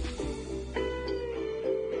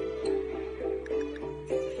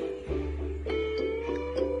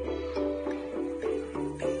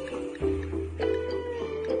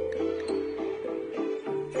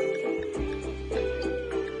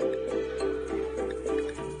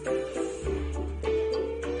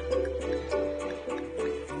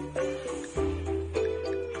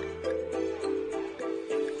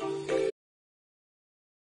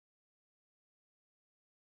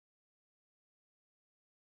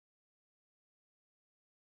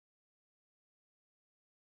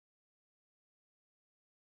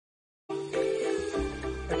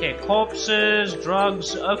 Okay, corpses,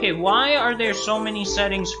 drugs. Okay, why are there so many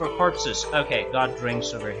settings for corpses? Okay, got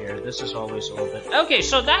drinks over here. This is always a little bit... Okay,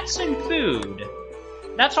 so that's in food.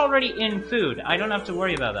 That's already in food. I don't have to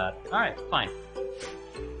worry about that. Alright, fine.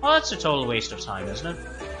 Well, that's a total waste of time, isn't it?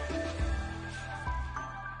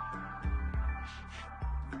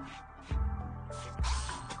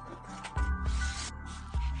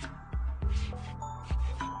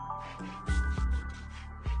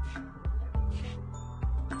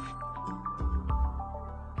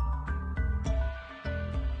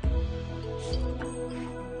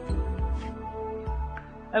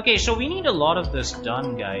 Okay, so we need a lot of this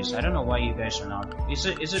done, guys. I don't know why you guys are not... Is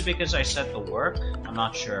it because I said the work? I'm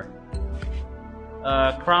not sure.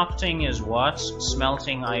 Crafting is what?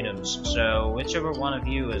 Smelting items. So, whichever one of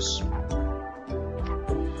you is...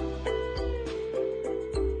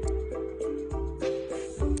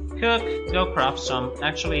 Cook, go craft some.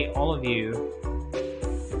 Actually, all of you...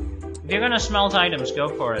 If you're gonna smelt items, go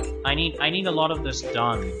for it. I need a lot of this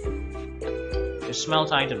done. Just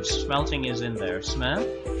smelt items. Smelting is in there. Smell?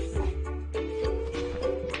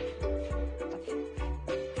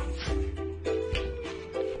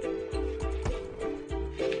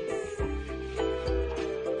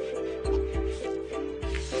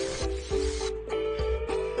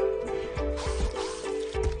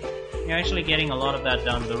 You're actually getting a lot of that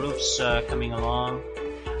done. The roof's coming along.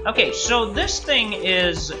 Okay, so this thing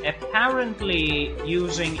is apparently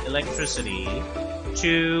using electricity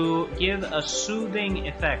to give a soothing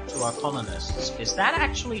effect to our colonists. Is that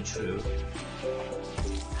actually true?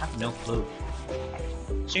 I have no clue.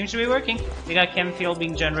 Seems to be working. We got chem fuel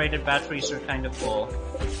being generated, batteries are kind of full.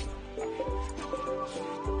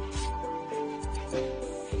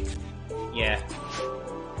 Yeah.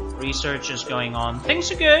 Research is going on.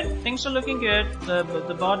 Things are good. Things are looking good.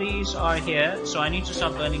 The bodies are here, so I need to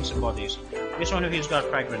start burning some bodies. Which one of you's got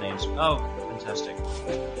frag grenades? Oh, fantastic.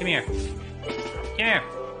 Come here. Come here.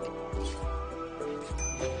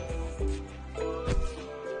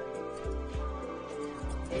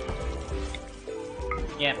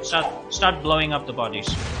 Yeah, start blowing up the bodies.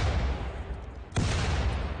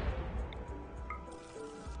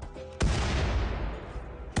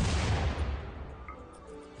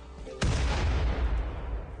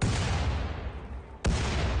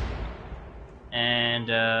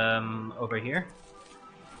 And over here.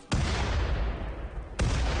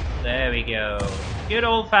 There we go. Good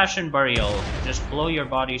old-fashioned burial. Just blow your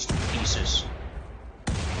bodies to pieces.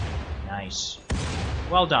 Nice.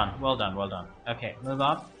 Well done, well done, well done. Okay, move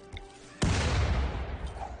up.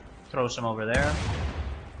 Throw some over there.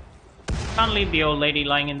 Can't leave the old lady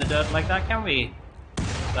lying in the dirt like that, can we?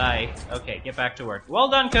 Bye. Okay, get back to work. Well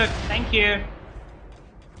done, cook. Thank you.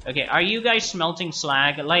 Okay, are you guys smelting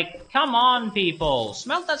slag? Like, come on, people.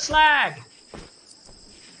 Smelt that slag.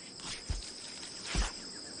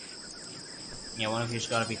 Yeah, one of you's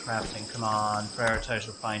got to be crafting. Come on, prioritize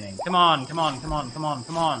refining. Come on, come on, come on, come on,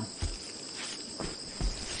 come on.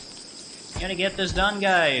 Gotta get this done,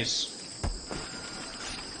 guys.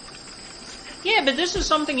 Yeah, but this is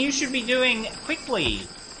something you should be doing quickly.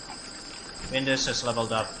 Windus has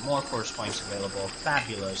leveled up. More force points available.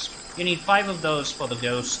 Fabulous. You need 5 of those for the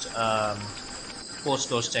ghost, force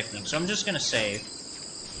ghost technique. So I'm just gonna save.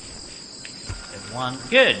 Okay, 1.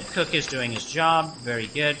 Good. Cook is doing his job. Very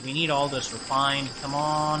good. We need all this refined. Come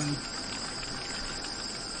on.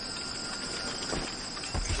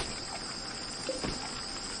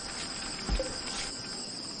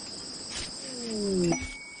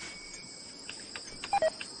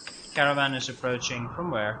 Caravan is approaching.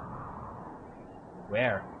 From where?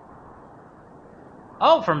 Where?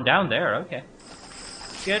 Oh, from down there. Okay.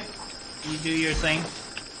 Good. You do your thing.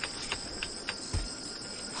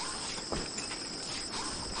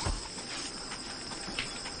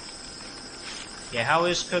 Yeah, how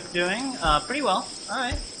is Cook doing? Pretty well.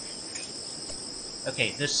 Alright.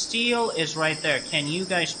 Okay, the steel is right there. Can you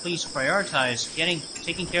guys please prioritize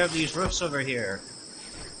taking care of these roofs over here?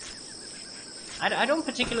 I don't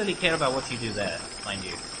particularly care about what you do there, mind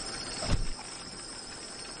you.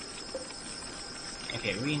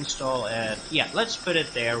 Okay, reinstall it. Yeah, let's put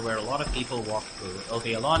it there where a lot of people walk through. It'll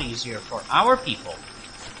be a lot easier for our people.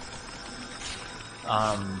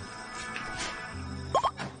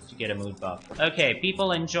 To get a mood buff. Okay,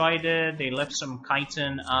 people enjoyed it. They left some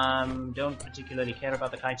chitin. Don't particularly care about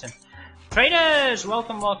the chitin. Traders!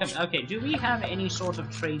 Welcome, welcome. Okay, do we have any sort of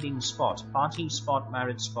trading spot? Party spot,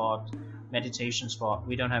 marriage spot, meditation spot?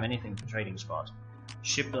 We don't have anything for trading spot.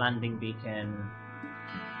 Ship landing beacon.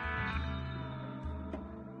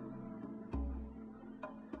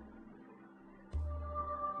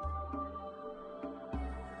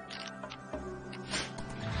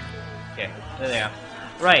 Okay, there they are.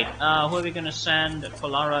 Right, who are we gonna send?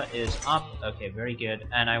 Polara is up. Okay, very good.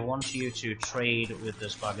 And I want you to trade with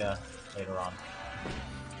this bugger later on.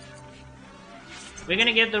 We're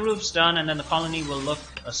gonna get the roofs done, and then the colony will look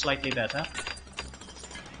slightly better.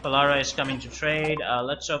 Polara is coming to trade.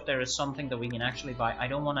 Let's hope there is something that we can actually buy. I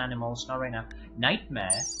don't want animals, not right now.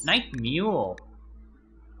 Nightmare? Night Mule.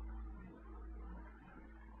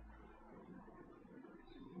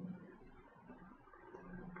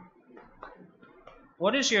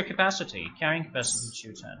 What is your capacity? Carrying capacity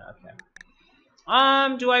 210,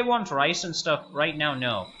 okay. Do I want rice and stuff? Right now,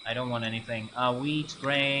 no. I don't want anything. Wheat,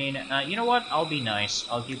 grain. You know what? I'll be nice.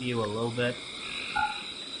 I'll give you a little bit.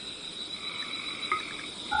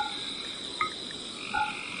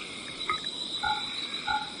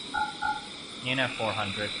 You know,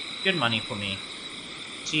 400. Good money for me.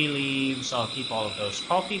 Tea leaves, I'll keep all of those.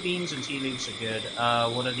 Coffee beans and tea leaves are good.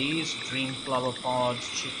 What are these? Dream flower pods,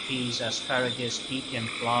 chickpeas, asparagus, pecan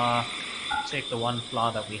flour. Take the one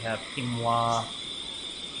flour that we have. Quinoa.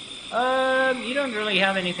 You don't really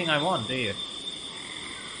have anything I want, do you?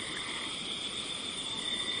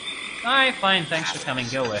 Alright, fine, thanks for coming.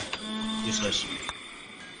 Go away. Useless.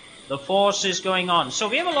 The force is going on. So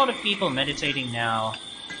we have a lot of people meditating now,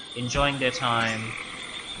 enjoying their time.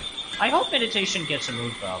 I hope meditation gets a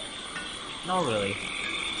mood buff. Not really.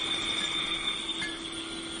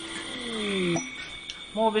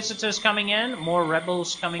 More visitors coming in, more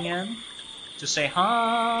rebels coming in to say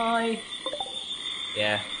hi.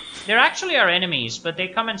 Yeah. They're actually our enemies, but they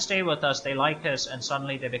come and stay with us, they like us, and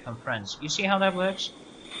suddenly they become friends. You see how that works?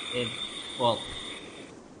 Well,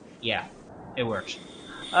 yeah, it works.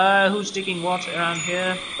 Who's digging what around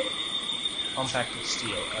here? Compacted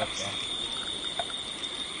steel, okay.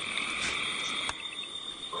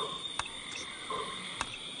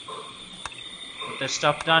 Get this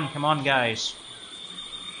stuff done, come on guys.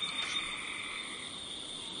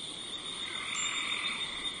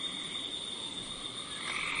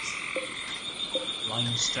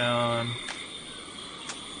 Limestone.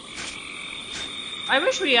 I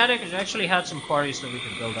wish we actually had some quarries that we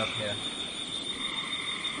could build up here.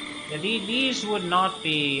 Yeah, these would not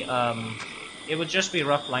be, it would just be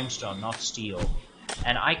rough limestone, not steel.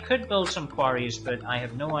 And I could build some quarries, but I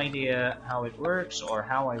have no idea how it works or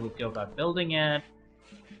how I would go about building it.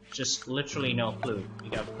 Just literally no clue. We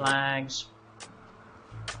got flags.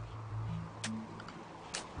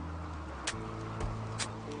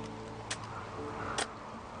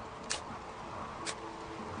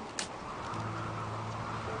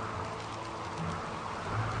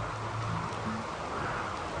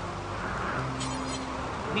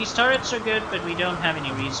 These turrets are good, but we don't have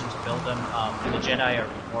any reason to build them. The Jedi are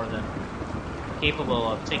more than capable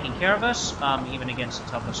of taking care of us, even against the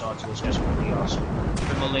toughest odds. It was just really awesome.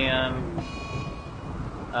 Trimoleum,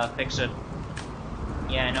 fix it.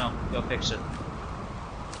 Yeah, I know. Go fix it.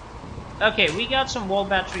 Okay, we got some wall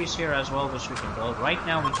batteries here as well, which we can build. Right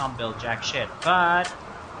now, we can't build jack shit, but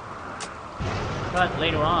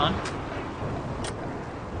later on,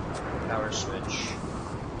 power switch.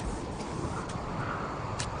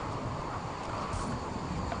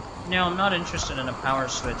 No, I'm not interested in a power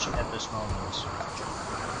switch at this moment.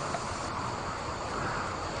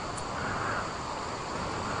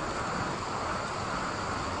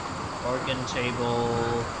 Organ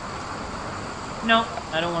table. No,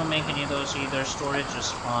 I don't want to make any of those either. Storage is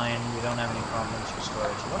fine. We don't have any problems with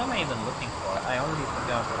storage. What am I even looking for? I already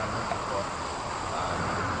forgot what I'm looking for.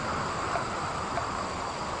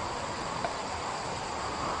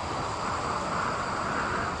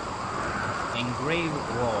 Engraved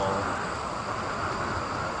wall.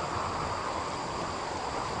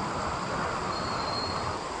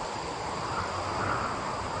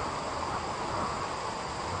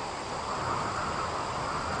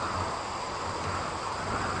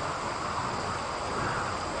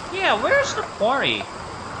 Yeah, where's the quarry?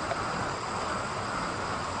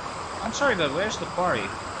 I'm sorry, but where's the quarry?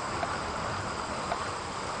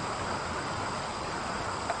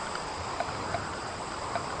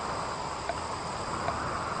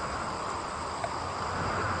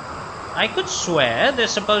 I could swear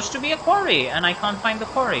there's supposed to be a quarry, and I can't find the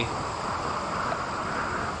quarry.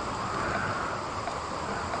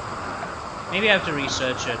 Maybe I have to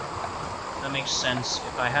research it. That makes sense.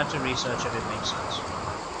 If I had to research it, it makes sense.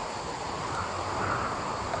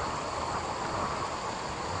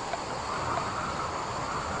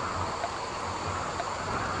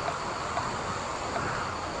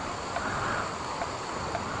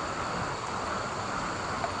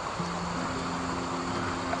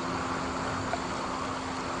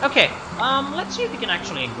 Okay, let's see if we can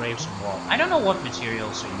actually engrave some wall. I don't know what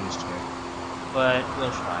materials are used here, but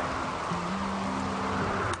we'll try.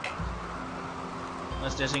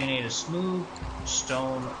 Let's designate a smooth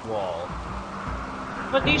stone wall.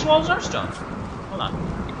 But these walls are stone. Hold on.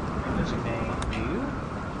 Designate view?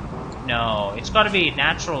 No, it's gotta be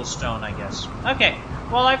natural stone, I guess. Okay,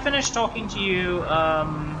 well, I finished talking to you,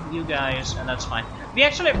 you guys, and that's fine. We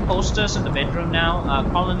actually have posters in the bedroom now.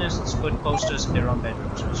 Colonists put posters in their own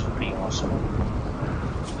bedrooms, which is pretty awesome.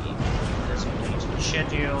 Designated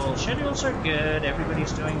schedule. Schedules are good.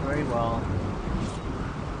 Everybody's doing very well.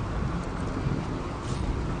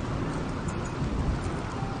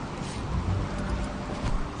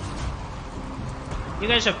 You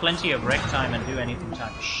guys have plenty of rec time and do anything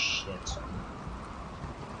time. Shit.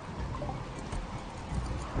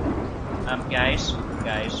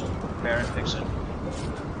 Guys, prepare and fix it.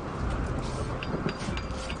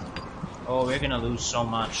 Oh, we're gonna lose so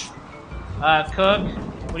much. Cook,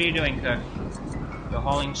 what are you doing, Cook? You're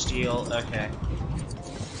hauling steel, okay.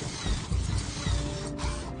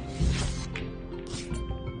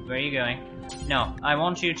 Where are you going? No, I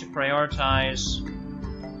want you to prioritize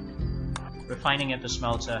refining at the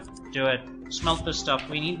smelter. Do it. Smelt the stuff.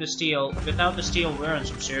 We need the steel. Without the steel, we're in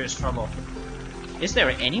some serious trouble. Is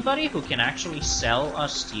there anybody who can actually sell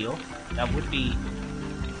us steel? That would be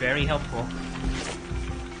very helpful.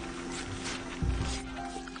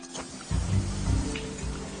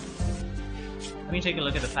 Let me take a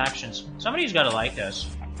look at the factions. Somebody's gotta like us.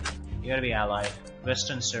 You gotta be allied.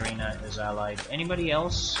 Western Serena is allied. Anybody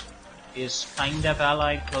else is kind of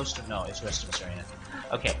allied? Close to... No, it's Western Serena.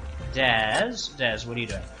 Okay, Dez, what are you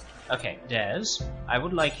doing? Okay, Dez, I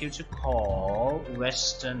would like you to call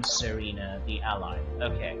Western Serena the ally.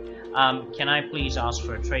 Okay, can I please ask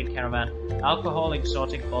for a trade caravan? Alcohol,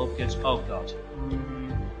 exotic, bulk goods. Oh god.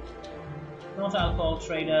 Not alcohol,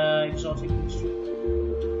 trader, exotic goods.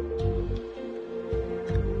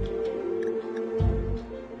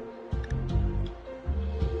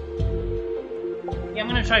 Yeah, I'm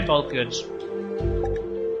gonna try bulk goods.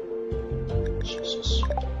 Jesus.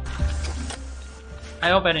 I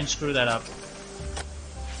hope I didn't screw that up.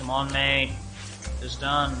 Come on, mate. It's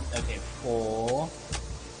done. Okay, 4.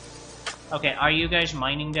 Okay, are you guys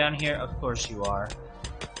mining down here? Of course you are.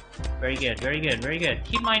 Very good, very good, very good.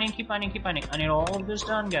 Keep mining, keep mining, keep mining. I need all of this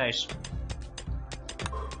done, guys.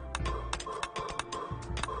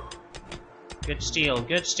 Good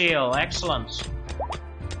steel, excellent.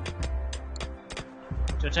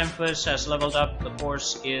 So Tempest has leveled up, the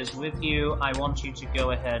force is with you. I want you to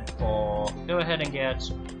go ahead and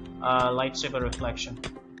get lightsaber reflection.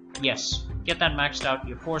 Yes, get that maxed out.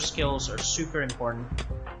 Your force skills are super important.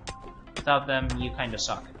 Without them, you kinda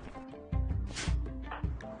suck.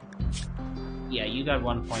 Yeah, you got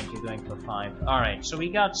 1 point, you're going for 5. Alright, so we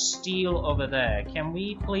got steel over there. Can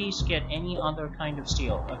we please get any other kind of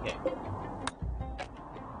steel? Okay.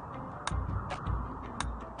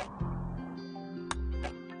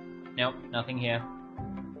 Nope, nothing here.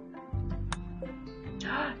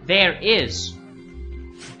 There is!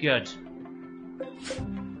 Good.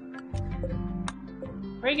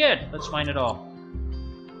 Very good, let's find it all.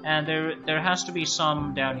 And there has to be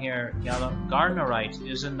some down here. Yellow Garnerite,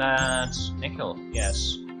 isn't that nickel?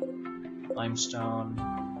 Yes. Limestone.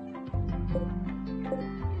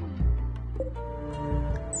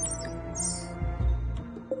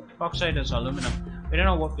 Bauxite is aluminum. We don't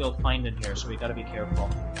know what we'll find in here, so we gotta be careful.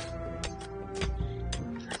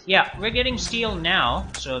 Yeah, we're getting steel now,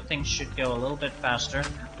 so things should go a little bit faster.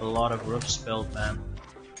 A lot of roofs built, man.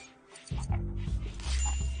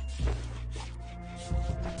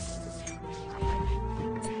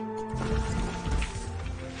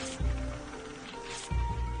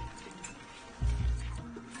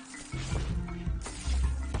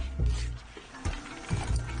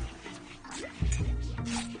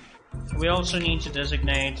 We also need to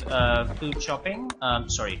designate food chopping.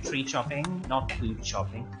 Sorry, tree chopping, not food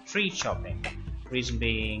chopping. Tree chopping. Reason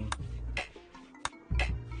being,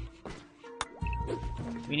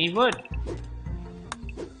 we need wood.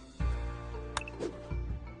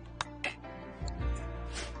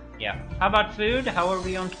 Yeah. How about food? How are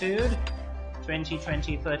we on food? 20,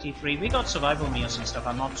 20, 33. We got survival meals and stuff.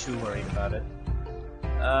 I'm not too worried about it.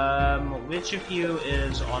 Which of you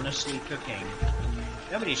is honestly cooking?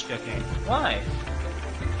 Nobody's cooking. Why?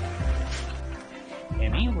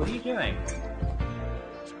 Amy, what are you doing?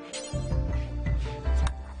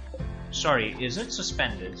 Sorry, is it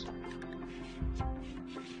suspended?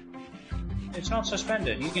 It's not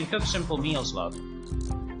suspended. You can cook simple meals, love.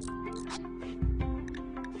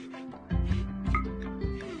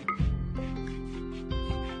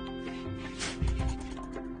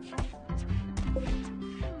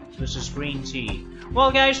 This is green tea.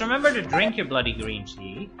 Well, guys, remember to drink your bloody green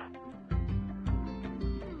tea.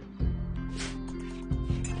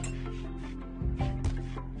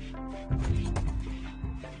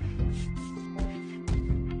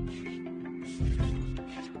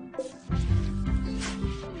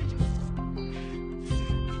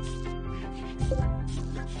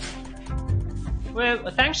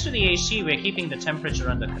 Well, thanks to the AC, we're keeping the temperature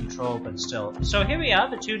under control, but still. So here we are,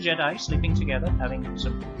 the two Jedi sleeping together, having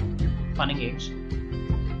some fun and games.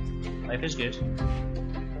 Life is good.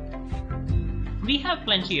 We have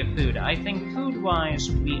plenty of food. I think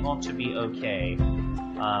food-wise, we ought to be okay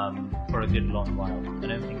for a good long while. I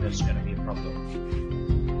don't think that's going to be a problem.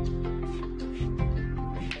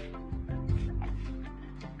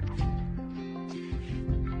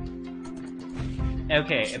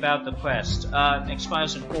 Okay, about the quest.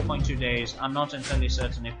 Expires in 4.2 days. I'm not entirely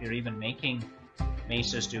certain if you're even making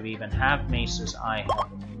maces. Do we even have maces? I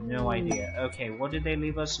have no idea. Okay, what did they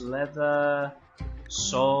leave us? Leather,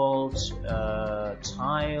 salt,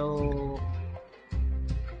 tile,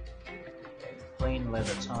 plain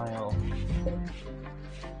leather tile.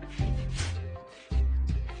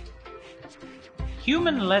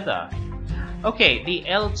 Human leather. Okay, the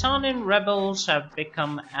Eltanin rebels have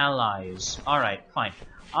become allies. Alright, fine.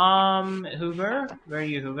 Hoover? Where are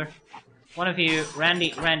you, Hoover? One of you,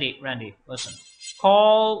 Randy, listen.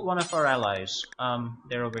 Call one of our allies.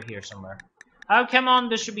 They're over here somewhere. Oh, come on,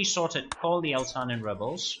 this should be sorted. Call the Eltanin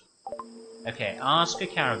rebels. Okay, ask a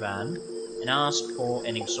caravan, and ask for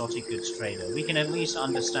an exotic goods trader. We can at least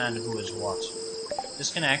understand who is what.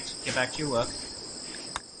 Disconnect, get back to your work.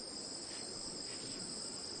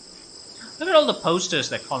 Look at all the posters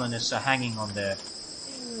that colonists are hanging on their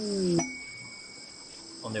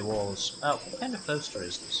walls. Oh, what kind of poster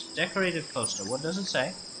is this? Decorated poster. What does it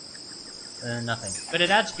say? Nothing. But it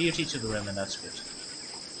adds beauty to the room, and that's good.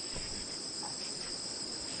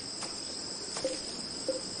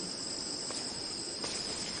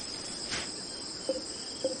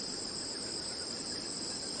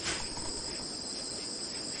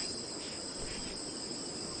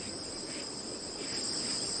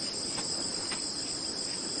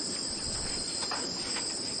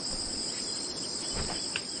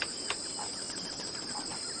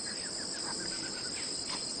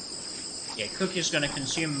 Cook is going to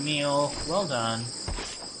consume a meal. Well done.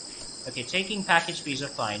 Okay, taking packaged bees are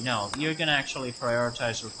fine. No, you're going to actually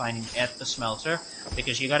prioritize refining at the smelter,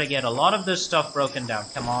 because you got to get a lot of this stuff broken down.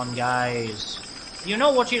 Come on, guys. You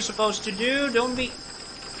know what you're supposed to do. Don't be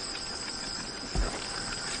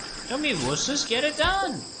wusses. Get it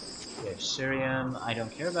done. Okay, cerium. I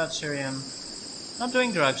don't care about cerium. Not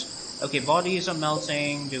doing drugs. Okay, bodies are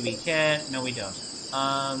melting. Do we care? No, we don't.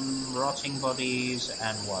 Rotting bodies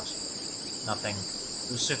and what? Nothing.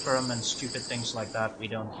 Luciferum and stupid things like that. We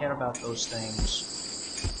don't care about those things.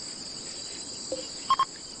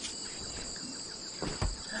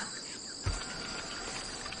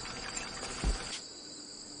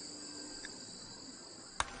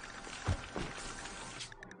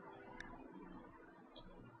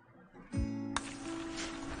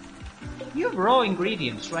 You have raw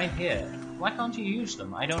ingredients right here. Why can't you use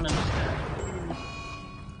them? I don't understand.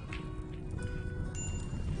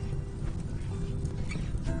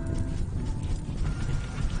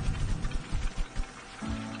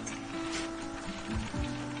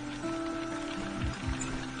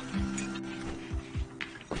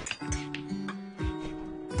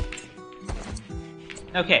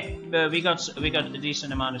 Okay, we got a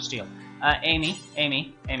decent amount of steel. Amy,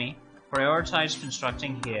 prioritize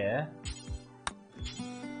constructing here.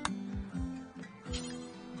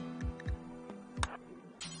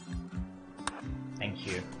 Thank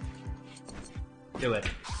you. Do it.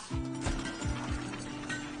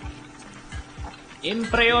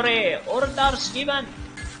 Impriore, orders given.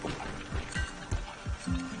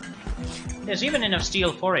 There's even enough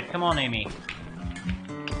steel for it. Come on, Amy.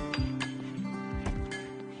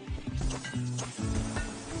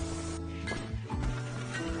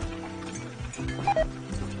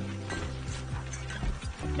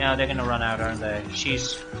 No, they're gonna run out, aren't they?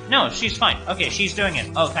 No, she's fine. Okay, she's doing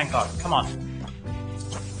it. Oh, thank God. Come on.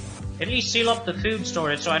 At least seal up the food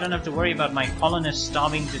storage so I don't have to worry about my colonists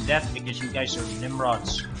starving to death because you guys are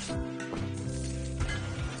Nimrods.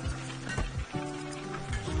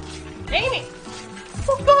 Amy!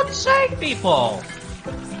 For God's sake, people!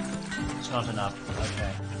 It's not enough.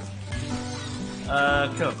 Okay.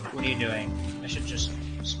 Cook, what are you doing? I should just...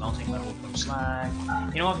 Smelting metal from slag.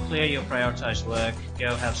 You know what? Clear your prioritized work.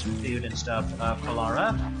 Go have some food and stuff.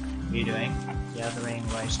 Kalara, what are you doing? Gathering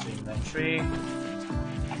rice to inventory.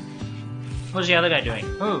 What's the other guy doing?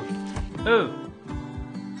 Who?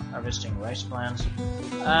 Harvesting rice plants.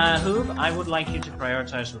 Hoob, I would like you to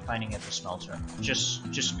prioritize refining at the smelter.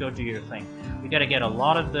 Just go do your thing. We gotta get a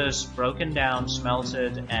lot of this broken down,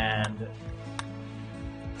 smelted, and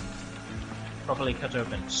properly cut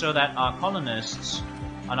open, so that our colonists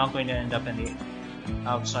are not going to end up in the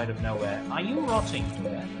outside of nowhere. Are you rotting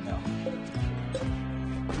here? No.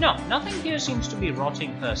 No, nothing here seems to be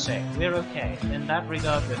rotting per se. We're okay. In that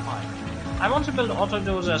regard, we're fine. I want to build auto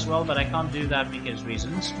doors as well, but I can't do that because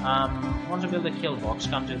reasons. I want to build a kill box,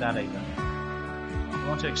 can't do that either. I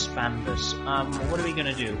want to expand this. What are we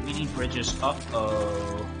gonna do? We need bridges.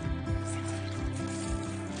 Uh-oh.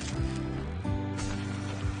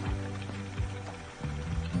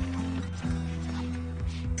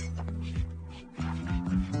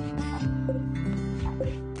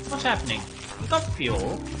 What's happening? We got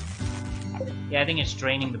fuel. Yeah, I think it's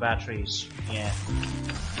draining the batteries. Yeah.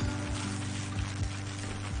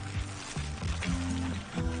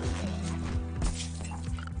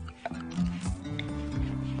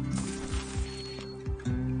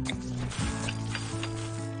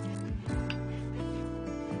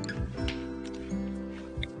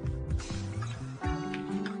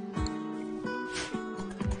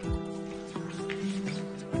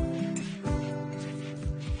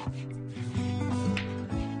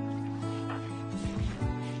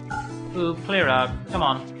 Ooh, clear out. Come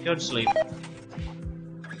on, go to sleep.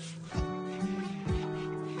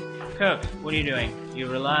 Cook, what are you doing? You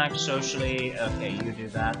relax socially. Okay, you do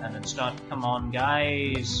that and then start. Come on,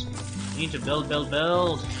 guys. You need to build.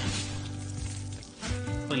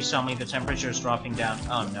 Please tell me the temperature is dropping down.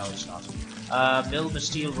 Oh, no, it's not. Build the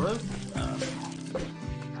steel roof.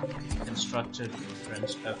 Constructed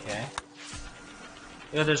blueprints. Okay.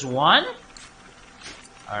 Yeah, there's one?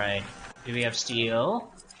 Alright. Do we have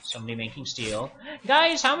steel? Somebody making steel.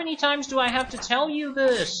 Guys, how many times do I have to tell you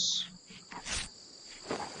this?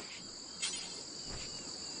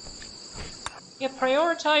 Yeah,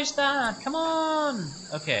 prioritize that. Come on.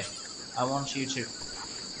 Okay, I want you to...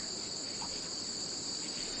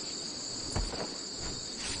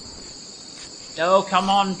 Oh, come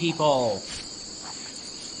on, people.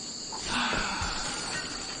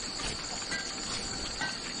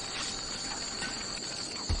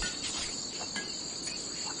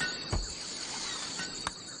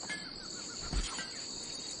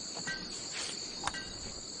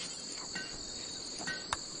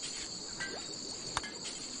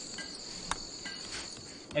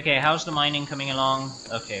 Okay, how's the mining coming along?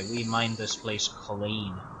 Okay, we mined this place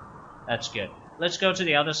clean. That's good. let's go to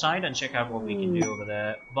the other side and check out what we can do over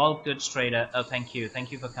there. Bulk goods trader. Oh, thank you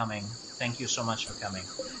for coming. Thank you so much for coming.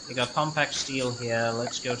 We got compact steel here.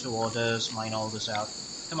 Let's go to orders, mine all this out.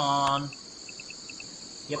 Come on.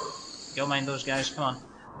 Yep, go mine those guys. Come on.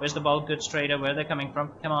 Where's the bulk goods trader? Where are they coming from?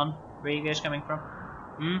 Come on. Where are you guys coming from?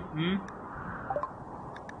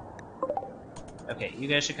 Okay, you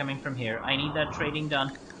guys are coming from here. I need that trading done.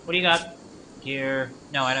 What do you got? Gear.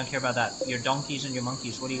 No, I don't care about that. Your donkeys and your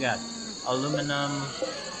monkeys. What do you got? Aluminum.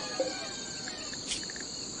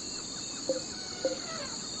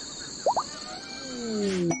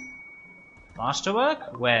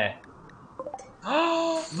 Masterwork? Where?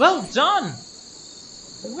 Oh, well done!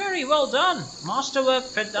 Very well done! Masterwork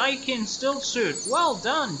Fedaikin still suit. Well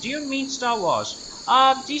done! Do you mean Star Wars?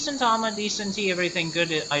 Decent armor, decent everything,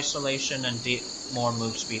 good isolation, and more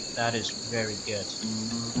move speed. That is very good.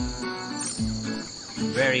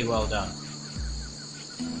 Very well done.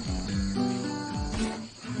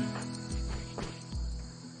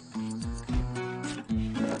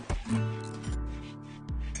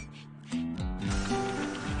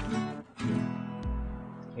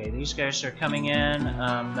 These guys are coming in.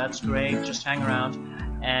 That's great. Just hang around.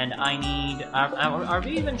 And I need... Are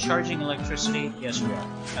we even charging electricity? Yes, we are.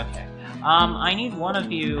 Okay. I need one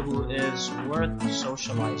of you who is worth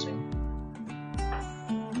socializing.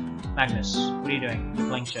 Magnus, what are you doing? You're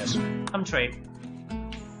playing chess. Come trade.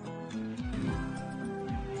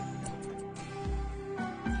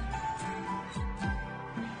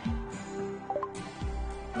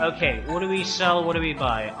 Okay, what do we sell? What do we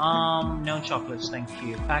buy? No chocolates, thank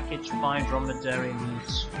you. Package 5 dromedary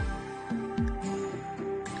meats.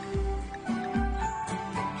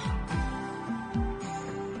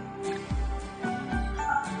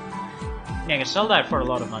 Yeah, I can sell that for a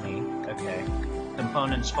lot of money. Okay.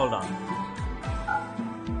 Components, hold on.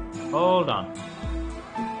 Hold on.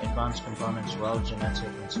 Advanced components, well, genetic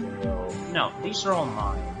material. No, these are all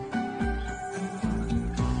mine.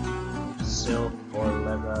 Silk or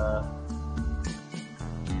leather.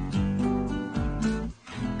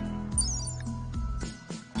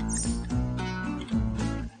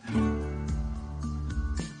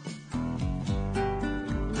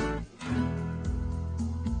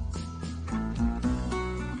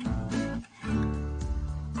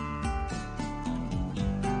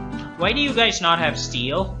 Why do you guys not have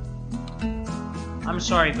steel? I'm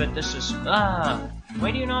sorry, but this is...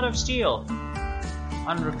 why do you not have steel?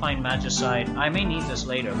 Unrefined magicite. I may need this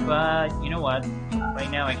later, but you know what? Right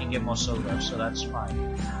now I can get more silver, so that's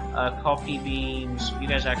fine. Coffee beans. You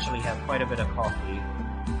guys actually have quite a bit of coffee.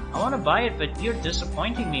 I want to buy it, but you're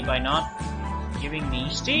disappointing me by not giving me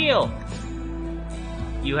steel.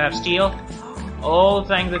 You have steel? Oh,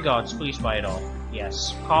 thank the gods. Please buy it all.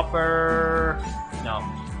 Yes. Copper... No.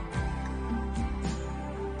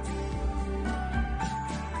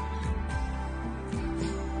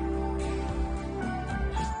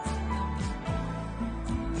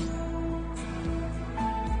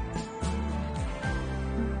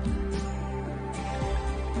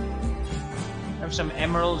 Some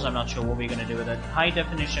emeralds. I'm not sure what we're gonna do with it. High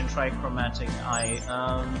definition trichromatic eye.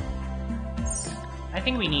 I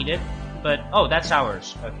think we need it, but oh, that's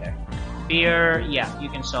ours. Okay. Beer. Yeah, you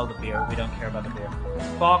can sell the beer. We don't care about the beer.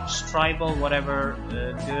 Fox, tribal, whatever.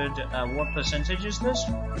 Good. What percentage is this?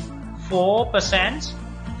 4%.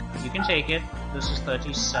 You can take it. This is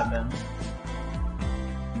 37.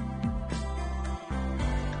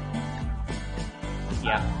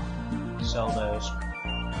 Yeah. Sell those.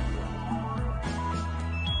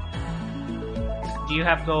 Do you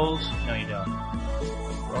have gold? No, you don't.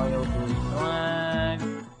 Royal blue flag.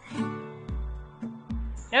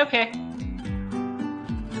 Okay.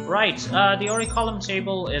 Right, the Ori column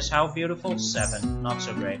table is how beautiful? 7. Not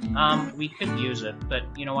so great. We could use it, but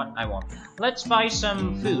you know what? I won't. Let's buy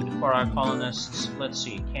some food for our colonists. Let's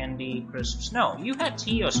see. Candy, crisps. No, you had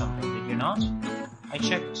tea or something, did you not? I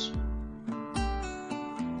checked.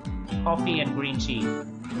 Coffee and green tea.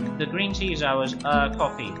 The green tea is ours.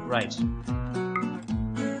 Coffee. Right.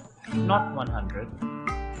 Not 100.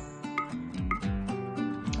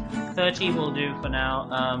 30 will do for now.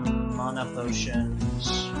 Mana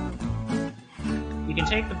potions. You can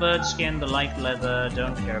take the bird skin, the light leather,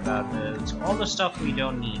 don't care about it. All the stuff we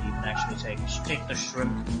don't need you can actually take. You should take the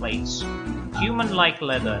shrimp plates. Human-like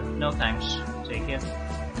leather. No thanks. Take it.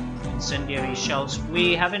 Incendiary shells.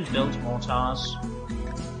 We haven't built mortars.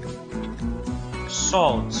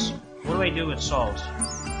 Salts. What do I do with salt?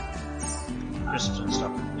 Crisps and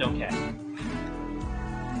stuff. Don't care.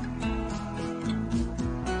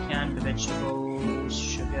 Canned vegetables,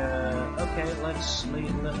 sugar. Okay, let's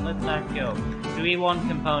let that go. Do we want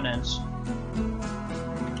components?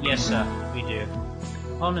 Yes, sir, we do.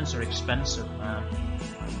 Components are expensive, man.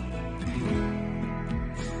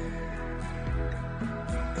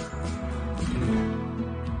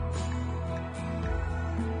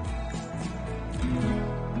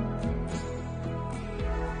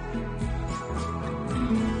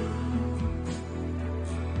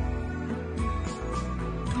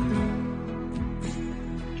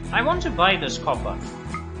 I want to buy this copper.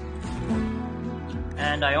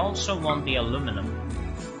 And I also want the aluminum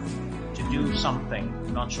to do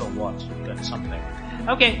something. Not sure what, but something.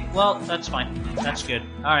 Okay, well, that's fine. That's good.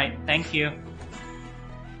 Alright, thank you.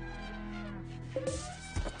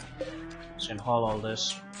 Just gonna haul all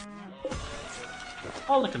this.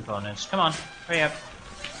 All the components. Come on, hurry up.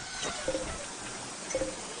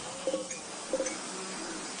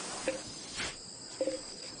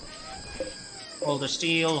 Hold the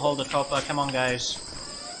steel, hold the copper, come on guys.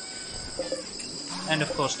 And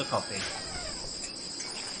of course the copy.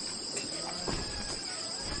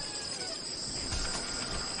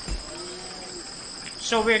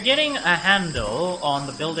 So we're getting a handle on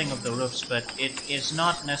the building of the roofs, but it is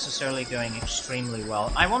not necessarily going extremely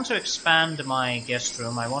well. I want to expand my guest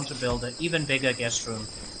room. I want to build an even bigger guest room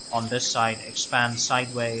on this side, expand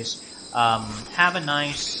sideways. Have a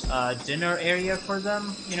nice dinner area for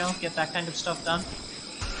them, you know, get that kind of stuff done.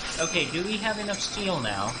 Okay, do we have enough steel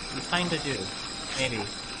now? We kinda do. Maybe.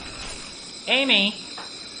 Amy!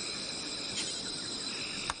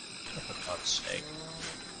 Oh, for God's sake.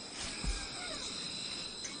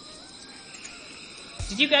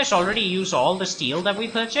 Did you guys already use all the steel that we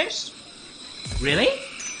purchased? Really?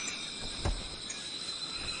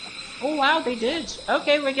 Oh wow, they did.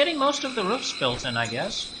 Okay, we're getting most of the roofs built in, I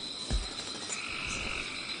guess.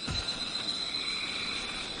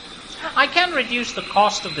 I can reduce the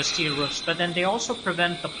cost of the steel roofs, but then they also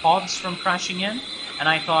prevent the pods from crashing in, and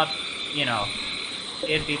I thought, you know,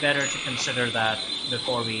 it'd be better to consider that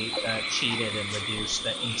before we cheated and reduced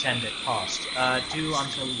the intended cost. Do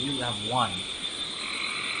until you have one.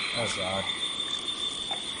 Oh god.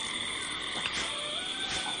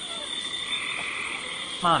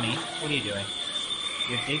 Mommy, what are you doing?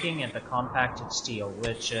 You're digging at the compacted steel,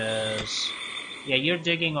 which is... Yeah, you're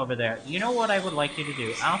digging over there. You know what I would like you to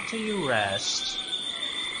do? After you rest,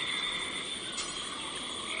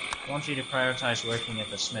 I want you to prioritize working at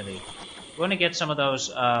the smithy. We're going to get some of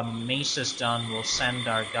those maces done. We'll send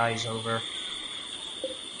our guys over.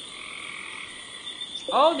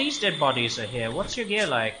 Oh, these dead bodies are here. What's your gear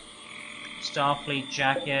like? Starfleet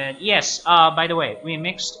jacket. Yes, by the way, we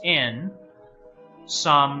mixed in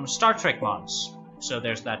some Star Trek mods. So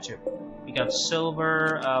there's that too. We got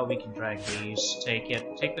silver, we can drag these, take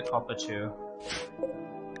it, take the copper too.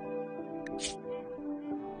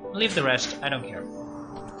 Leave the rest, I don't care.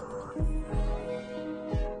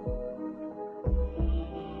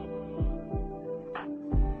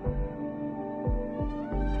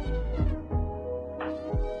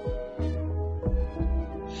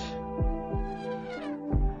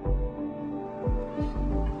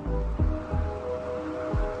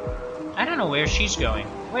 I don't know where she's going.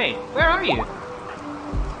 Wait, where are you?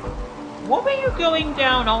 What were you going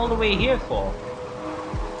down all the way here for?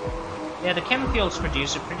 Yeah, the chem fuels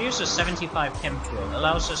produce. It produces 75 chem fuel.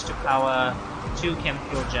 Allows us to power 2 chem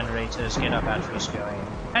fuel generators, get our batteries going.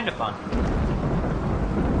 Kind of fun.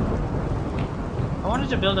 I wanted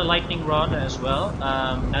to build a lightning rod as well.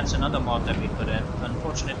 That's another mod that we put in.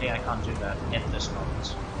 Unfortunately, I can't do that at this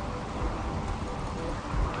moment.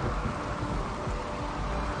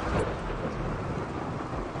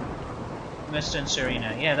 Western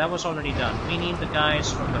Serena. Yeah, that was already done. We need the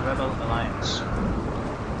guys from the Rebel Alliance.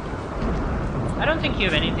 I don't think you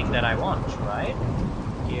have anything that I want, right?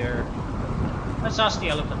 Here. Let's ask the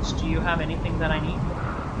elephants. Do you have anything that I need?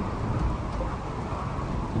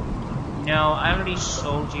 No, I already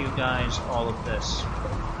sold you guys all of this.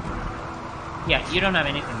 Yeah, you don't have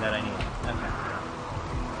anything that I need. Okay.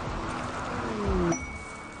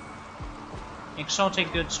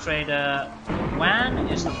 Exotic goods trader. Wan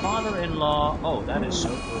is the father-in-law. Oh, that is so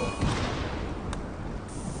cool.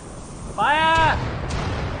 Fire!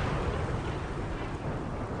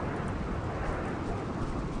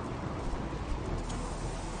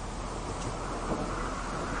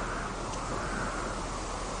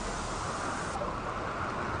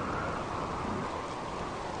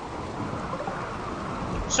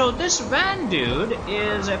 So this Van dude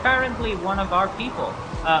is apparently one of our people.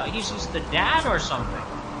 He's the dad or something.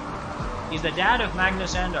 He's the dad of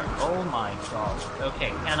Magnus Andar. Oh my god.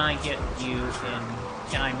 Okay, can I get you in?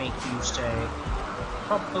 Can I make you stay?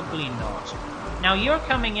 Probably not. Now you're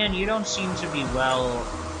coming in, you don't seem to be well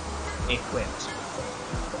equipped.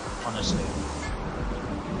 Honestly.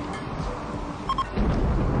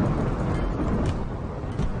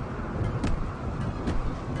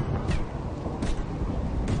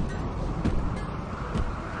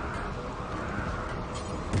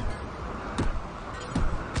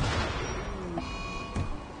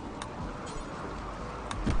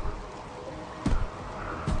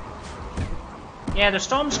 Yeah, the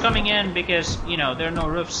storm's coming in because, you know, there are no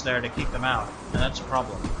roofs there to keep them out. And that's a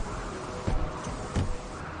problem.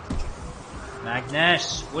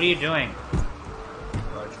 Magnus, what are you doing?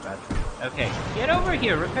 Large battery. Okay, get over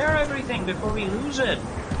here. Repair everything before we lose it.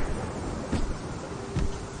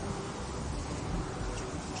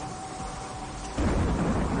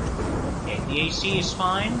 Okay, the AC is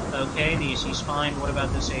fine. Okay, the AC is fine. What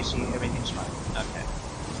about this AC? Everything's fine. Okay.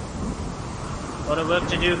 A lot of work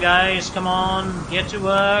to do, guys. Come on, get to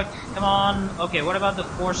work. Come on. Okay, what about the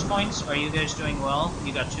force points? Are you guys doing well?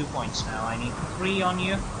 You got 2 points now. I need 3 on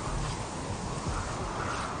you.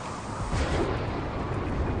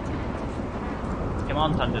 Come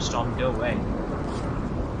on, Thunderstorm, go away.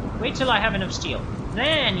 Wait till I have enough steel.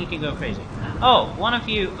 Then you can go crazy. Oh, one of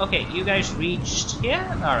you... Okay, you guys reached here?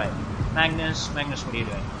 Alright. Magnus, what are you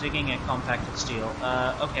doing? Digging a compacted steel.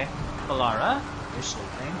 Okay. Polara, you're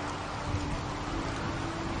sleeping.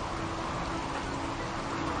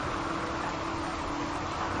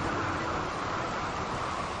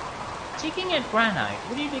 Digging at granite?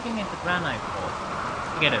 What are you digging at the granite for?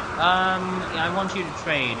 Forget it. I want you to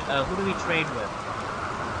trade. Who do we trade with?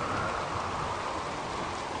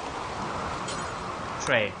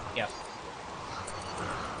 Trade, yep.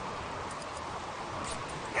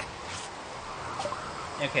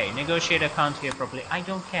 Okay, negotiate account here properly. I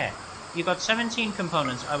don't care. You got 17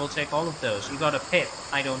 components, I will take all of those. You got a pit,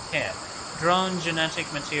 I don't care. Drone,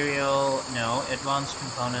 genetic material, no. Advanced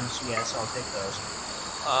components, yes, I'll take those.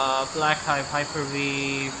 Black Hive,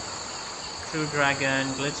 Hyper-V, True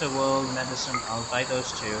Dragon, Glitter World, Medicine, I'll buy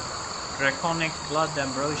those too. Draconic Blood,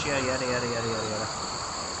 Ambrosia, yada yada yada yada yada.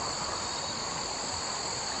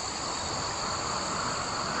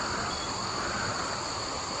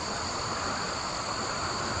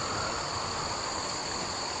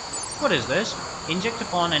 What is this? Inject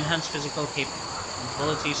upon enhanced physical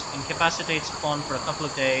capabilities, incapacitates upon for a couple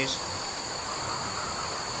of days.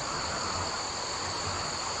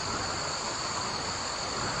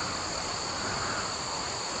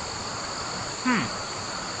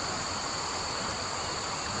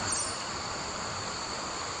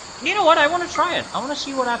 You know what? I want to try it. I want to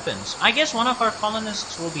see what happens. I guess one of our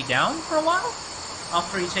colonists will be down for a while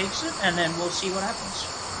after he takes it, and then we'll see what happens.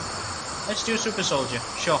 Let's do Super Soldier.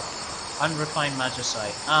 Sure. Unrefined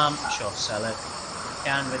magicite. Sure, sell it.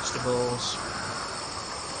 Canned vegetables.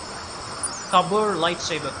 Kabur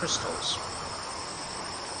lightsaber crystals.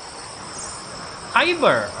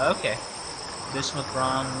 Kyber! Okay. Bismuth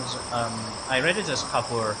bronze. I read it as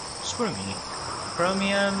Kabur. Screw me.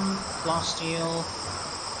 Chromium, plasteel.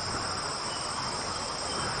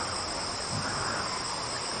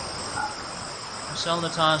 Sell the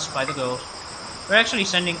task, buy the gold. We're actually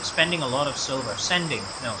spending a lot of silver. Spending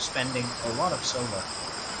a lot of silver.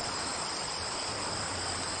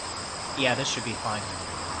 Yeah, this should be fine.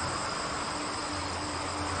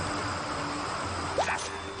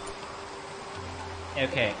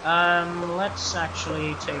 Okay, let's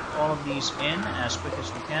actually take all of these in as quick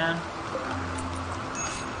as we can.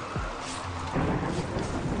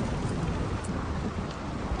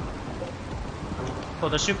 For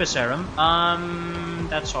the super serum,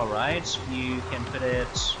 that's alright. You can put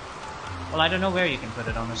it... Well, I don't know where you can put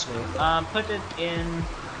it, honestly. Put it in...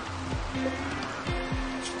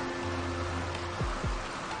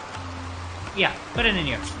 Yeah, put it in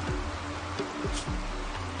here.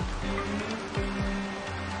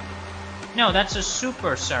 No, that's a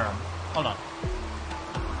super serum. Hold on.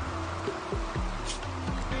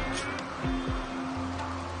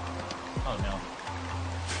 Oh no.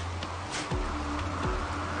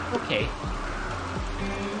 Okay.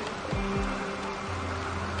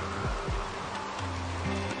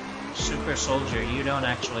 Super Soldier, you don't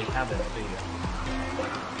actually have it, do you?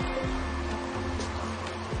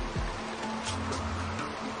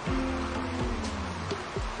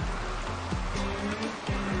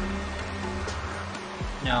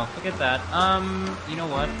 No, forget that. You know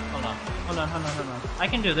what? Hold on. I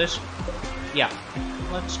can do this. Yeah.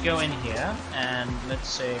 Let's go in here, and let's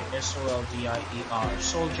say SOLDIER.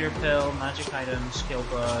 Soldier pill, magic items, skill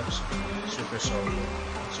books, super soldier.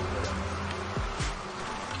 Super.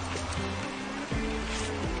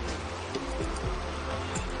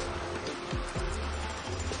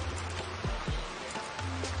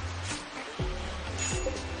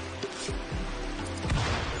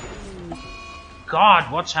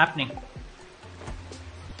 God, what's happening?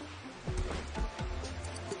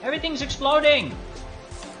 Everything's exploding!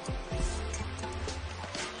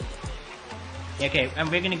 Okay, and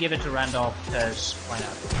we're gonna give it to Randolph, because why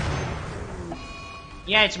not?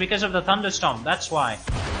 Yeah, it's because of the thunderstorm, that's why.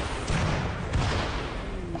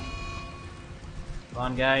 Come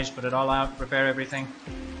on, guys, put it all out. Prepare everything.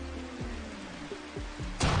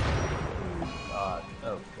 God.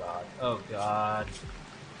 Oh, God. Oh, God.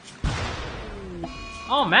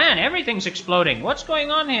 Oh, man, everything's exploding. What's going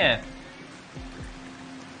on here?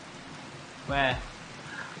 Where?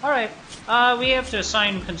 Alright. We have to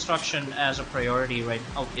assign construction as a priority right...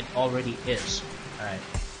 Oh, it already is. Alright.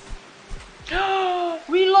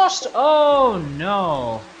 We lost... Oh,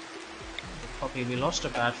 no. Okay, we lost a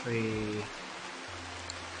battery...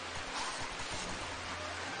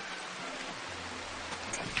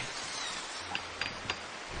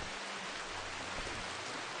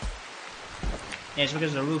 Yeah, it's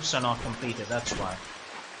because the roofs are not completed, that's why.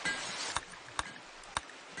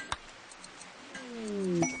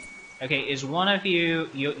 Okay, is one of you...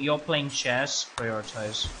 You're playing chess?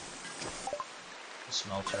 Prioritize. The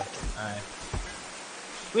smelter. Alright.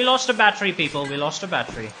 We lost a battery, people. We lost a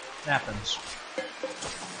battery. It happens.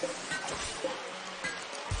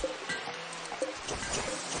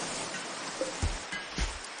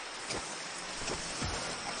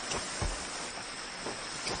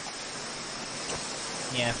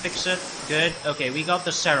 Yeah, fix it. Good. Okay, we got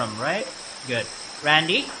the serum, right? Good.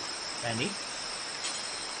 Randy? Randy?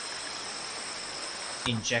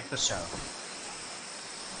 Inject the serum.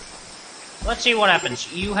 Let's see what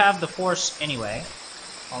happens. You have the force anyway.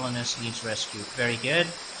 Colonist needs rescue. Very good.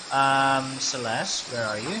 Celeste, where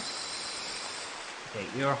are you? Okay,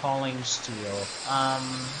 you're hauling steel.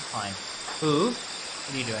 Fine. Who?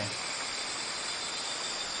 What are you doing?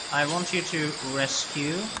 I want you to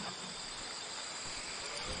rescue...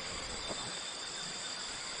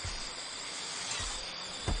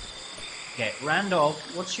 Okay,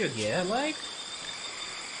 Randolph, what's your gear like?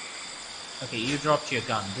 Okay, you dropped your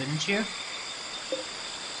gun, didn't you?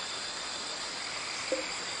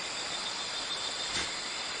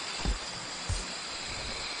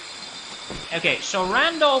 Okay, so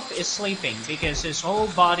Randolph is sleeping because his whole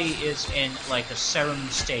body is in like a serum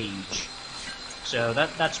stage. So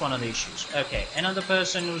that's one of the issues. Okay, another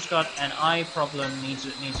person who's got an eye problem needs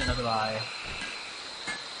another eye.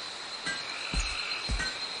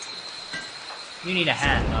 You need a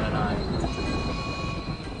hand, not an eye.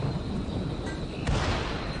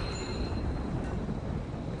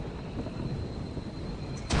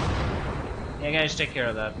 Yeah, guys, take care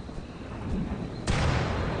of that.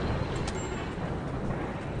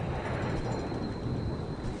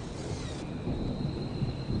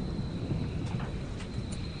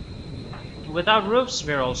 Without roofs,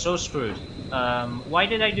 we're also screwed. Why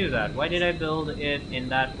did I do that? Why did I build it in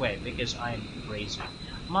that way? Because I'm crazy.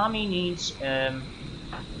 Mommy needs,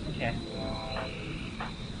 okay.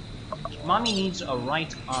 Mommy needs a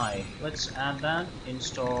right eye. Let's add that.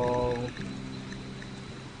 Install...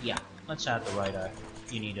 Yeah, let's add the right eye.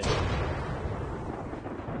 You need it.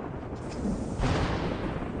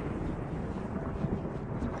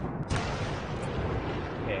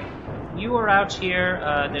 Okay. You are out here.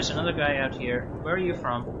 There's another guy out here. Where are you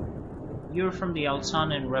from? You're from the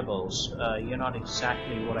Altanan rebels. You're not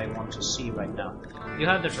exactly what I want to see right now. You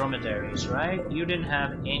have the dromedaries, right? You didn't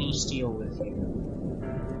have any steel with you.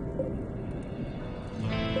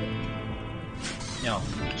 No.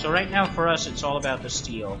 So right now for us, it's all about the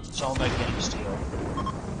steel. It's all about getting steel.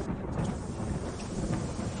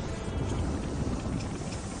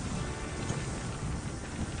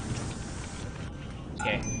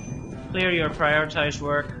 Okay. Clear your prioritized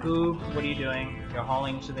work. Who? What are you doing? You're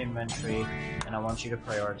hauling to the inventory, and I want you to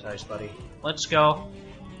prioritize, buddy. Let's go.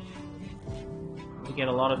 To get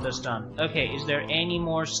a lot of this done. Okay, is there any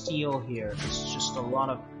more steel here? It's just a lot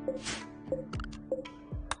of...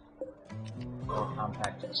 Oh,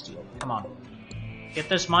 compacted steel. Come on. Get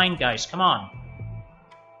this mine, guys. Come on.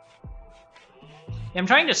 I'm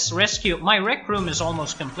trying to rescue... My rec room is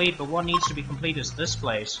almost complete, but what needs to be complete is this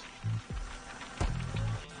place.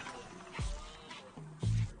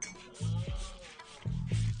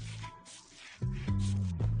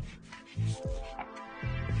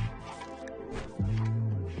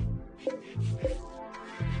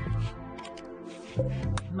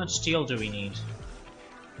 How much steel do we need?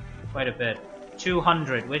 Quite a bit.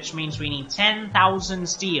 200, which means we need 10,000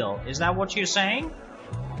 steel. Is that what you're saying?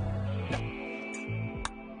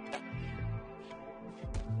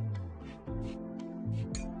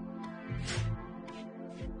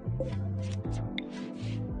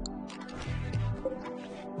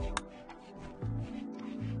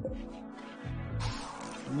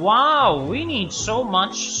 Wow, we need so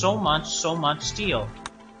much steel.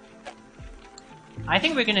 I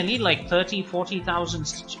think we're gonna need like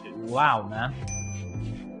 40,000. Wow, man.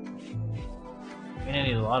 We're gonna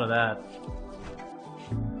need a lot of that.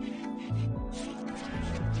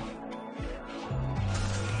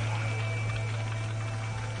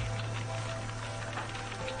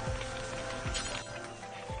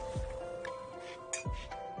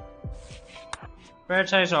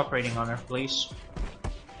 Prioritize operating on her, please.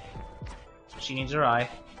 She needs her eye.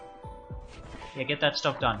 Yeah, get that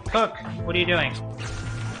stuff done. Cook, what are you doing?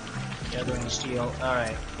 Gathering steel.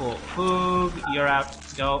 Alright, cool. Hoog, you're out.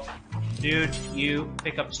 Go. Dude, you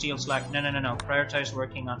pick up steel slack. No. Prioritize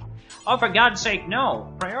working on... Oh, for God's sake,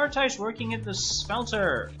 no! Prioritize working at the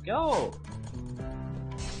smelter. Go!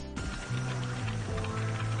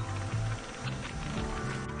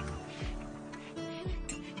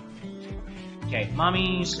 Okay,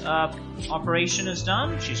 Mommy's operation is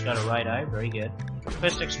done. She's got a right eye. Very good.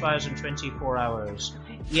 Quest expires in 24 hours.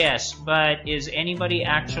 Yes, but is anybody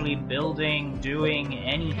actually building, doing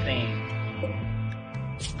anything?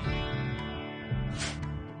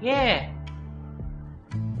 Yeah.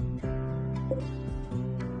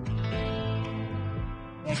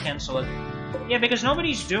 Yeah, cancel it. Yeah, because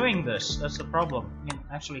nobody's doing this. That's the problem. You can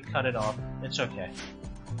actually cut it off. It's okay.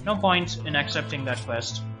 No point in accepting that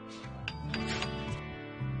quest.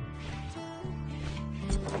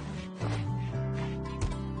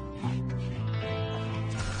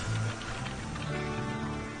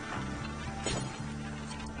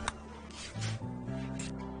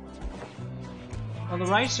 Well, the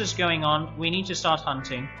rice is going on. We need to start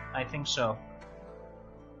hunting. I think so.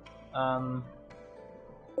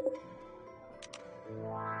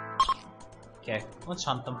 Okay, let's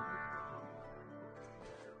hunt them.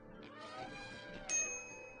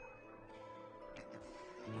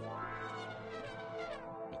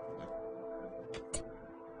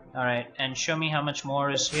 Alright, and show me how much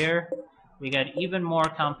more is here. We got even more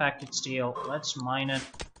compacted steel. Let's mine it.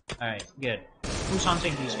 Alright, good. Who's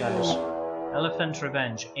hunting these guys? Elephant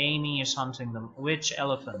Revenge. Amy is hunting them. Which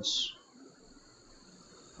elephants?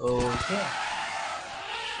 Okay.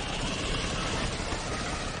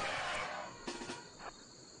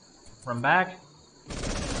 From back.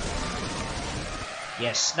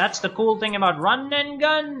 Yes, that's the cool thing about run and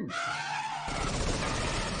gun.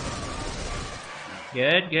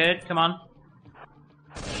 Good, come on.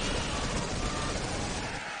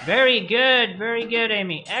 Very good,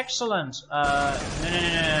 Amy. Excellent.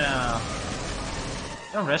 No.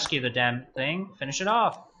 Don't rescue the damn thing. Finish it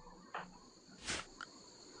off.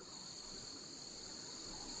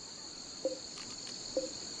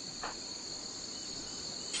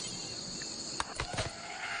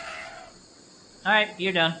 Alright,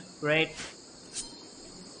 you're done. Great.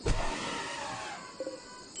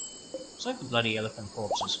 It's like the bloody elephant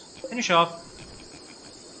corpses. Finish off.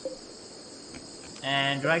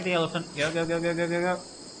 And drag the elephant. Go.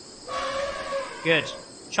 Good.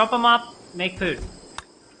 Chop them up. Make food.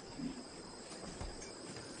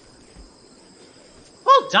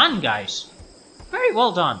 Well done, guys. Very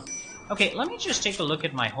well done. Okay, let me just take a look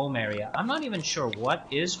at my home area. I'm not even sure what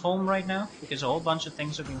is home right now, because a whole bunch of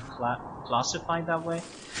things are being classified that way.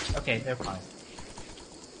 Okay, they're fine.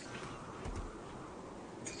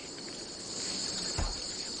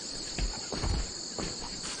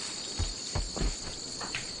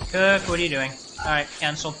 Cook, what are you doing? Alright,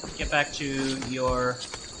 cancel. Get back to your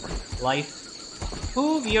life.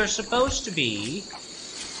 Who you're supposed to be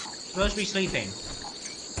sleeping.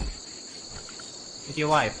 With your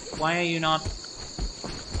wife. Why are you not...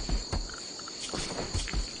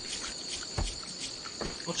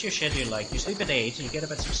 What's your schedule like? You sleep at 8 and you get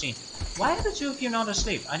up at 16. Why are the two of you not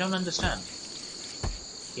asleep? I don't understand.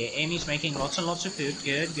 Okay, Amy's making lots and lots of food.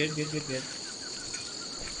 Good.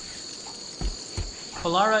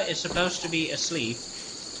 Polara is supposed to be asleep,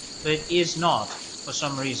 but is not for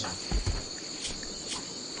some reason.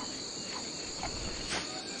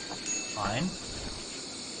 Fine.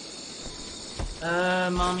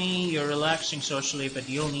 Mommy, you're relaxing socially, but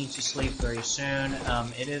you'll need to sleep very soon.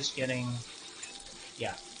 It is getting...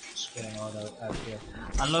 Yeah, it's getting all out here.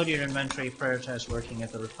 Unload your inventory, prioritize working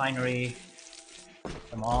at the refinery.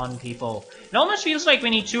 Come on, people. It almost feels like we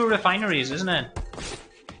need 2 refineries, isn't it?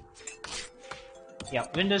 Yeah,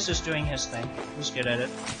 Windows is doing his thing. He's good at it.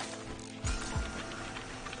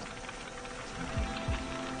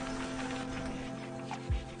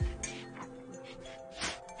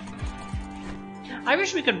 I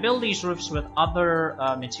wish we could build these roofs with other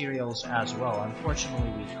materials as well. Unfortunately,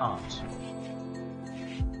 we can't.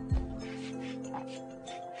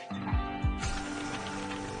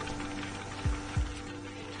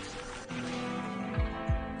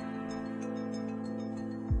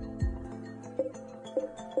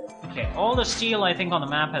 Okay, all the steel I think on the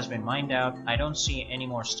map has been mined out. I don't see any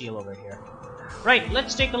more steel over here. Right,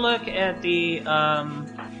 let's take a look at the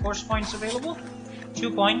force points available.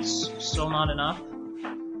 2 points, still not enough.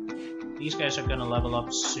 These guys are gonna level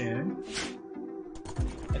up soon.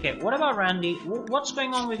 Okay, what about Randy? What's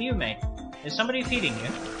going on with you, mate? Is somebody feeding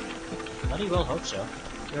you? bloody well hope so.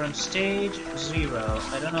 You're on stage 0.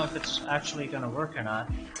 I don't know if it's actually gonna work or not.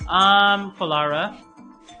 Polara.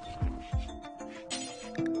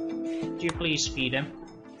 Could you please feed him?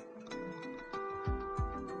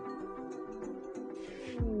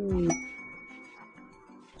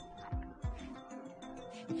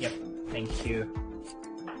 Yep, thank you.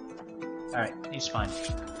 Alright, he's fine.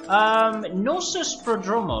 Gnosis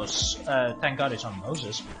Prodromos. Thank God it's on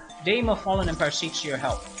Moses. Dame of Fallen Empire seeks your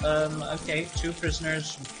help. Okay, 2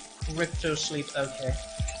 prisoners. Crypto sleep, okay.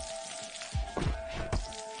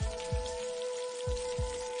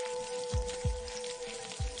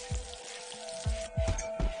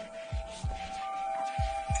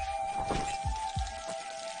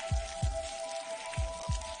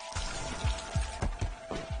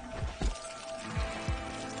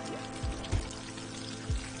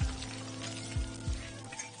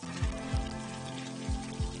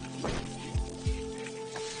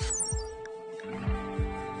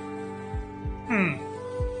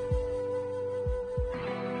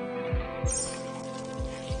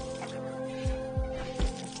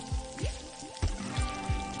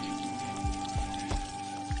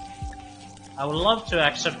 I would love to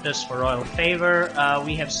accept this for royal favor.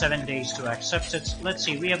 We have 7 days to accept it. Let's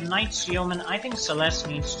see, we have Knights Yeoman. I think Celeste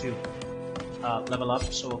needs to level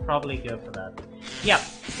up, so we'll probably go for that. Yeah,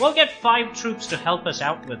 we'll get 5 troops to help us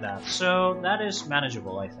out with that, so that is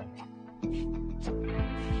manageable, I think.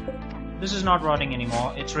 This is not rotting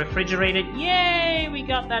anymore. It's refrigerated. Yay! We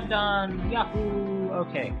got that done! Yahoo!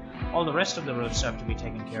 Okay. All the rest of the roads have to be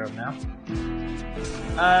taken care of now.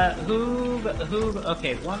 Hoog.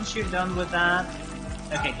 Okay, once you're done with that...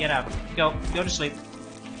 Okay, get out. Go to sleep.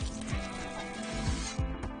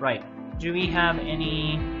 Right. Do we have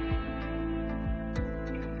any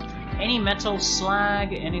metal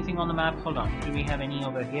slag? Anything on the map? Hold on. Do we have any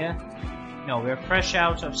over here? No, we're fresh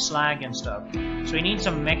out of slag and stuff. So we need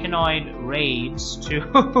some mechanoid raids to...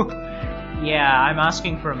 Yeah, I'm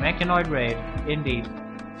asking for a mechanoid raid. Indeed.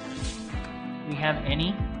 We have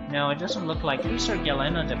any? No, it doesn't look like these are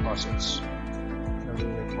Galena deposits that we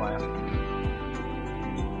require.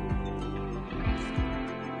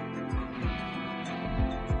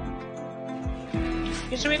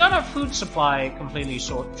 Okay, so we got our food supply completely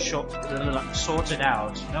sorted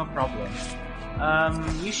out, no problem.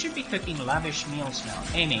 You should be cooking lavish meals now.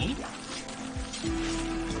 Amy?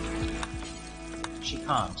 She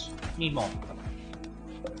can't. Need more.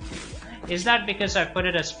 Is that because I put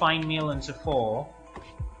it as fine meal into 4?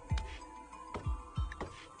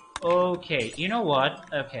 Okay, you know what?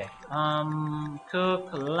 Okay.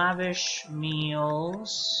 Cook lavish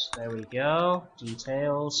meals. There we go.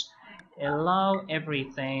 Details. Allow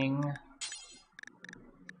everything.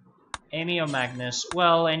 Amy or Magnus?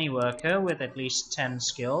 Well, any worker with at least 10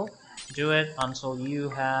 skill. Do it until you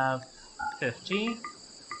have 50.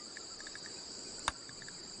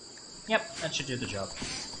 Yep, that should do the job.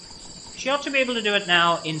 She ought to be able to do it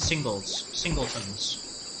now in singletons.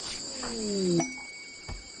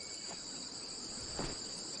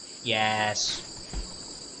 Yes.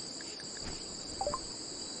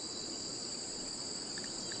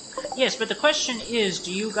 Yes, but the question is,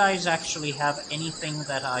 do you guys actually have anything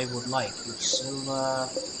that I would like? You have silver,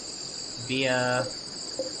 beer...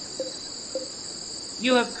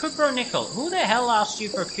 You have cupronickel. Who the hell asked you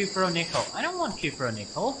for cupronickel? I don't want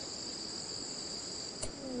cupronickel.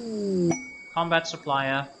 Combat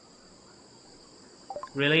supplier.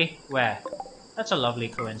 Really? Where? That's a lovely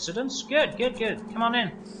coincidence. Good. Come on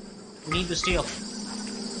in. We need the steel.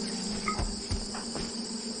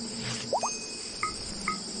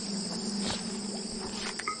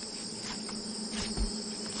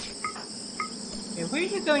 Okay, where are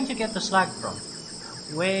you going to get the slag from?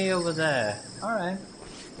 Way over there. Alright.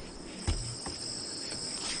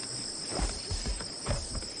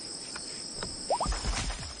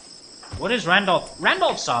 What is Randolph?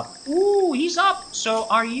 Randolph's up! Ooh, he's up! So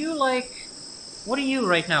are you like... What are you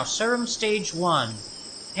right now? Serum stage 1.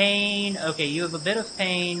 Pain. Okay, you have a bit of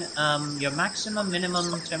pain. Your maximum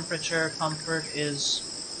minimum temperature comfort is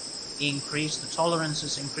increased. The tolerance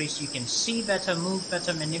is increased. You can see better, move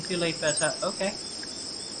better, manipulate better. Okay.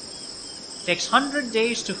 Takes 100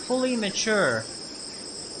 days to fully mature.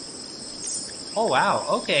 Oh wow,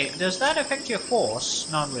 okay. Does that affect your force?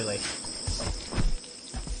 Not really.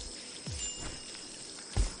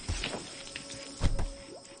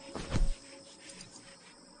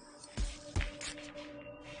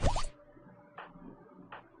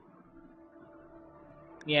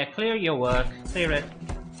 Yeah, clear your work. Clear it.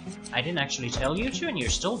 I didn't actually tell you to, and you're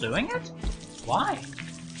still doing it? Why?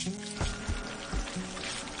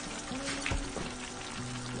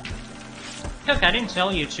 Cook, I didn't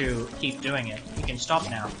tell you to keep doing it. You can stop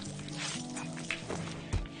now.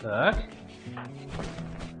 Cook.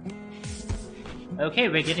 Okay,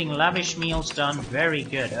 we're getting lavish meals done. Very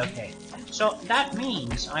good. Okay. So that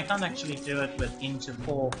means I can't actually do it with into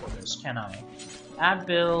 4 for this, can I? Add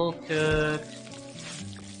bill, cook,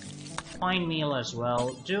 find meal as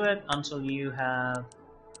well. Do it until you have...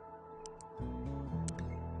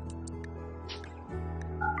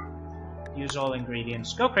 Use all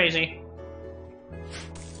ingredients. Go crazy!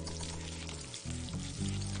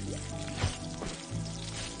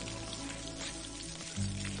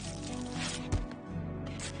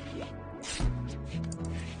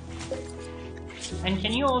 And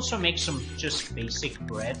can you also make some just basic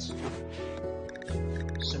bread?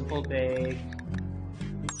 Simple bake.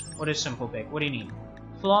 What is simple bake? What do you need?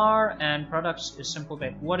 Flour and products is simple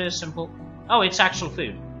bake. What is simple? Oh, it's actual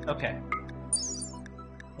food. Okay.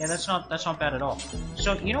 Yeah, that's not bad at all.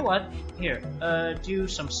 So you know what? Here, do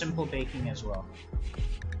some simple baking as well.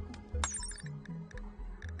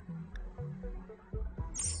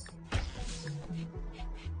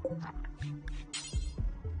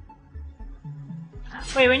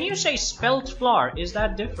 Wait, when you say spelt flour, is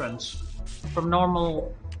that different from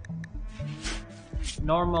normal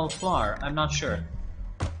flour? I'm not sure.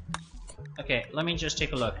 Okay, let me just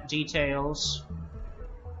take a look. Details.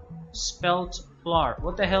 Spelt flour.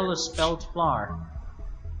 What the hell is spelt flour?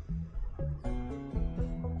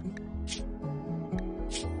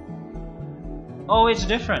 Oh, it's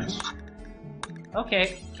different.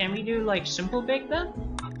 Okay, can we do like simple bake then?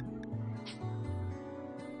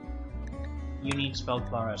 You need spelt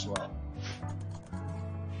flour as well.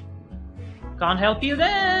 Can't help you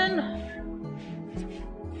then!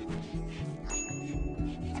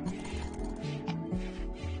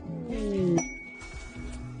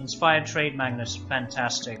 Inspired trade, Magnus.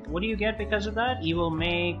 Fantastic. What do you get because of that? You will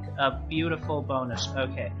make a beautiful bonus.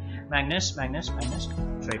 Okay. Magnus.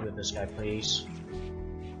 Trade with this guy, please.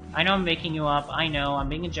 I know I'm making you up. I know I'm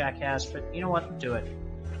being a jackass, but you know what? Do it.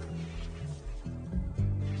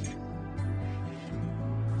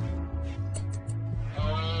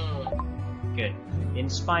 Good.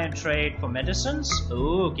 Inspired trade for medicines?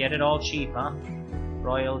 Ooh, get it all cheap, huh?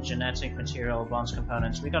 Royal genetic material, bronze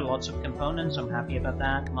components. We got lots of components, I'm happy about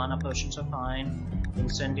that. Mana potions are fine.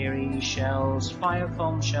 Incendiary shells, fire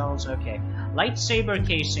foam shells, okay. Lightsaber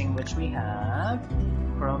casing, which we have.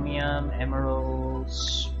 Chromium,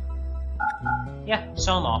 emeralds. Yeah,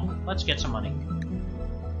 sell them off. Let's get some money.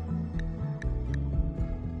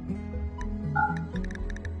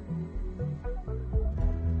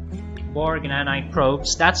 Borg nanite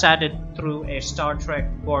probes. That's added through a Star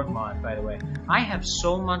Trek Borg mod, by the way. I have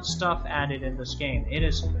so much stuff added in this game. It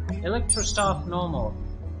is Electro stuff normal.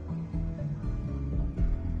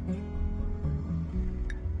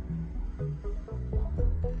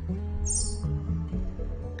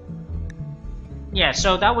 Yeah,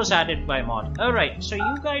 so that was added by mod. Alright, so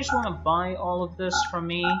you guys want to buy all of this from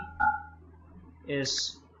me?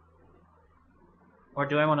 Or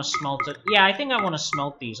do I want to smelt it? Yeah, I think I want to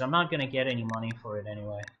smelt these. I'm not going to get any money for it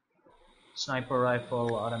anyway. Sniper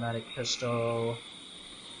rifle, automatic pistol.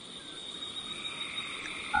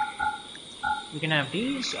 We can have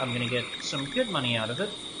these. I'm going to get some good money out of it.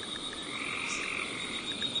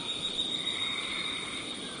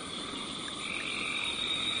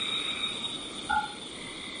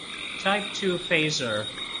 Type 2 phaser.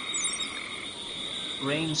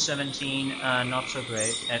 Range 17, not so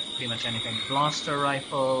great at pretty much anything. Blaster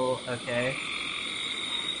rifle, okay.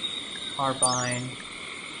 Carbine.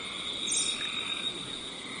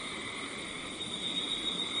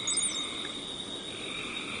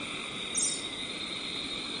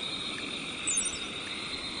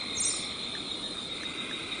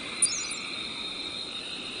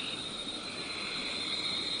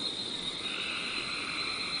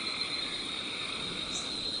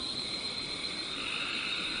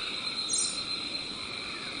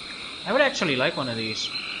 I would actually like one of these.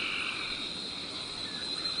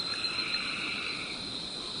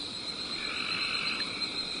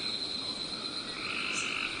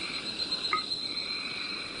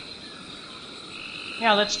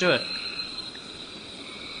 Yeah, let's do it.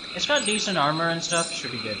 It's got decent armor and stuff,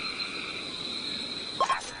 should be good.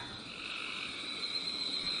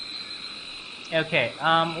 Okay,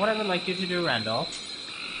 what I would like you to do, Randolph,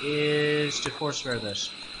 is to forswear this.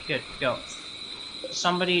 Good, go.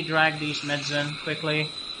 Somebody drag these meds in, quickly.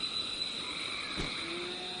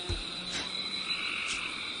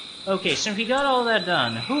 Okay, so if we got all that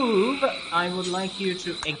done, Hoove, I would like you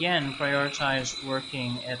to, again, prioritize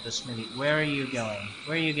working at the smithy. Where are you going?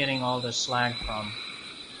 Where are you getting all this slag from?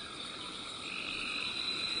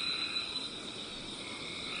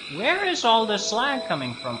 Where is all this slag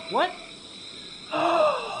coming from? What?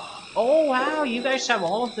 Oh wow, you guys have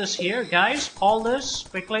all of this here. Guys, haul this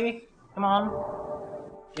quickly. Come on.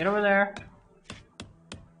 Get over there.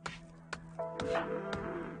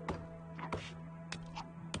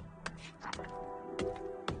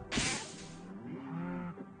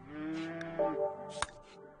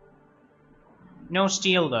 No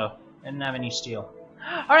steel though. Didn't have any steel.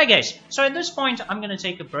 Alright guys, so at this point I'm going to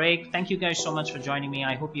take a break. Thank you guys so much for joining me.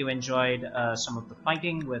 I hope you enjoyed some of the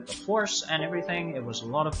fighting with the Force and everything. It was a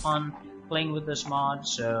lot of fun playing with this mod,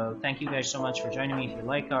 so thank you guys so much for joining me. If you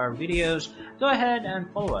like our videos, go ahead and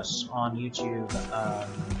follow us on YouTube.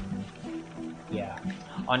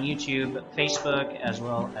 On YouTube, Facebook, as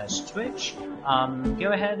well as Twitch.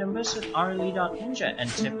 Go ahead and visit rle.ninja and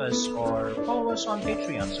tip us or follow us on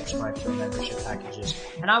Patreon, subscribe to our membership packages.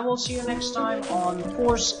 And I will see you next time on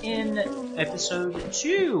Force in episode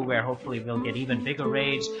 2, where hopefully we'll get even bigger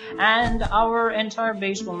raids and our entire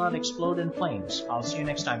base will not explode in flames. I'll see you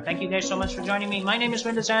next time. Thank you guys so much for joining me. My name is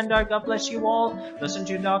Andar. God bless you all. Listen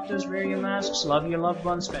to your doctors, wear your masks, love your loved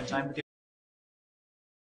ones, spend time with your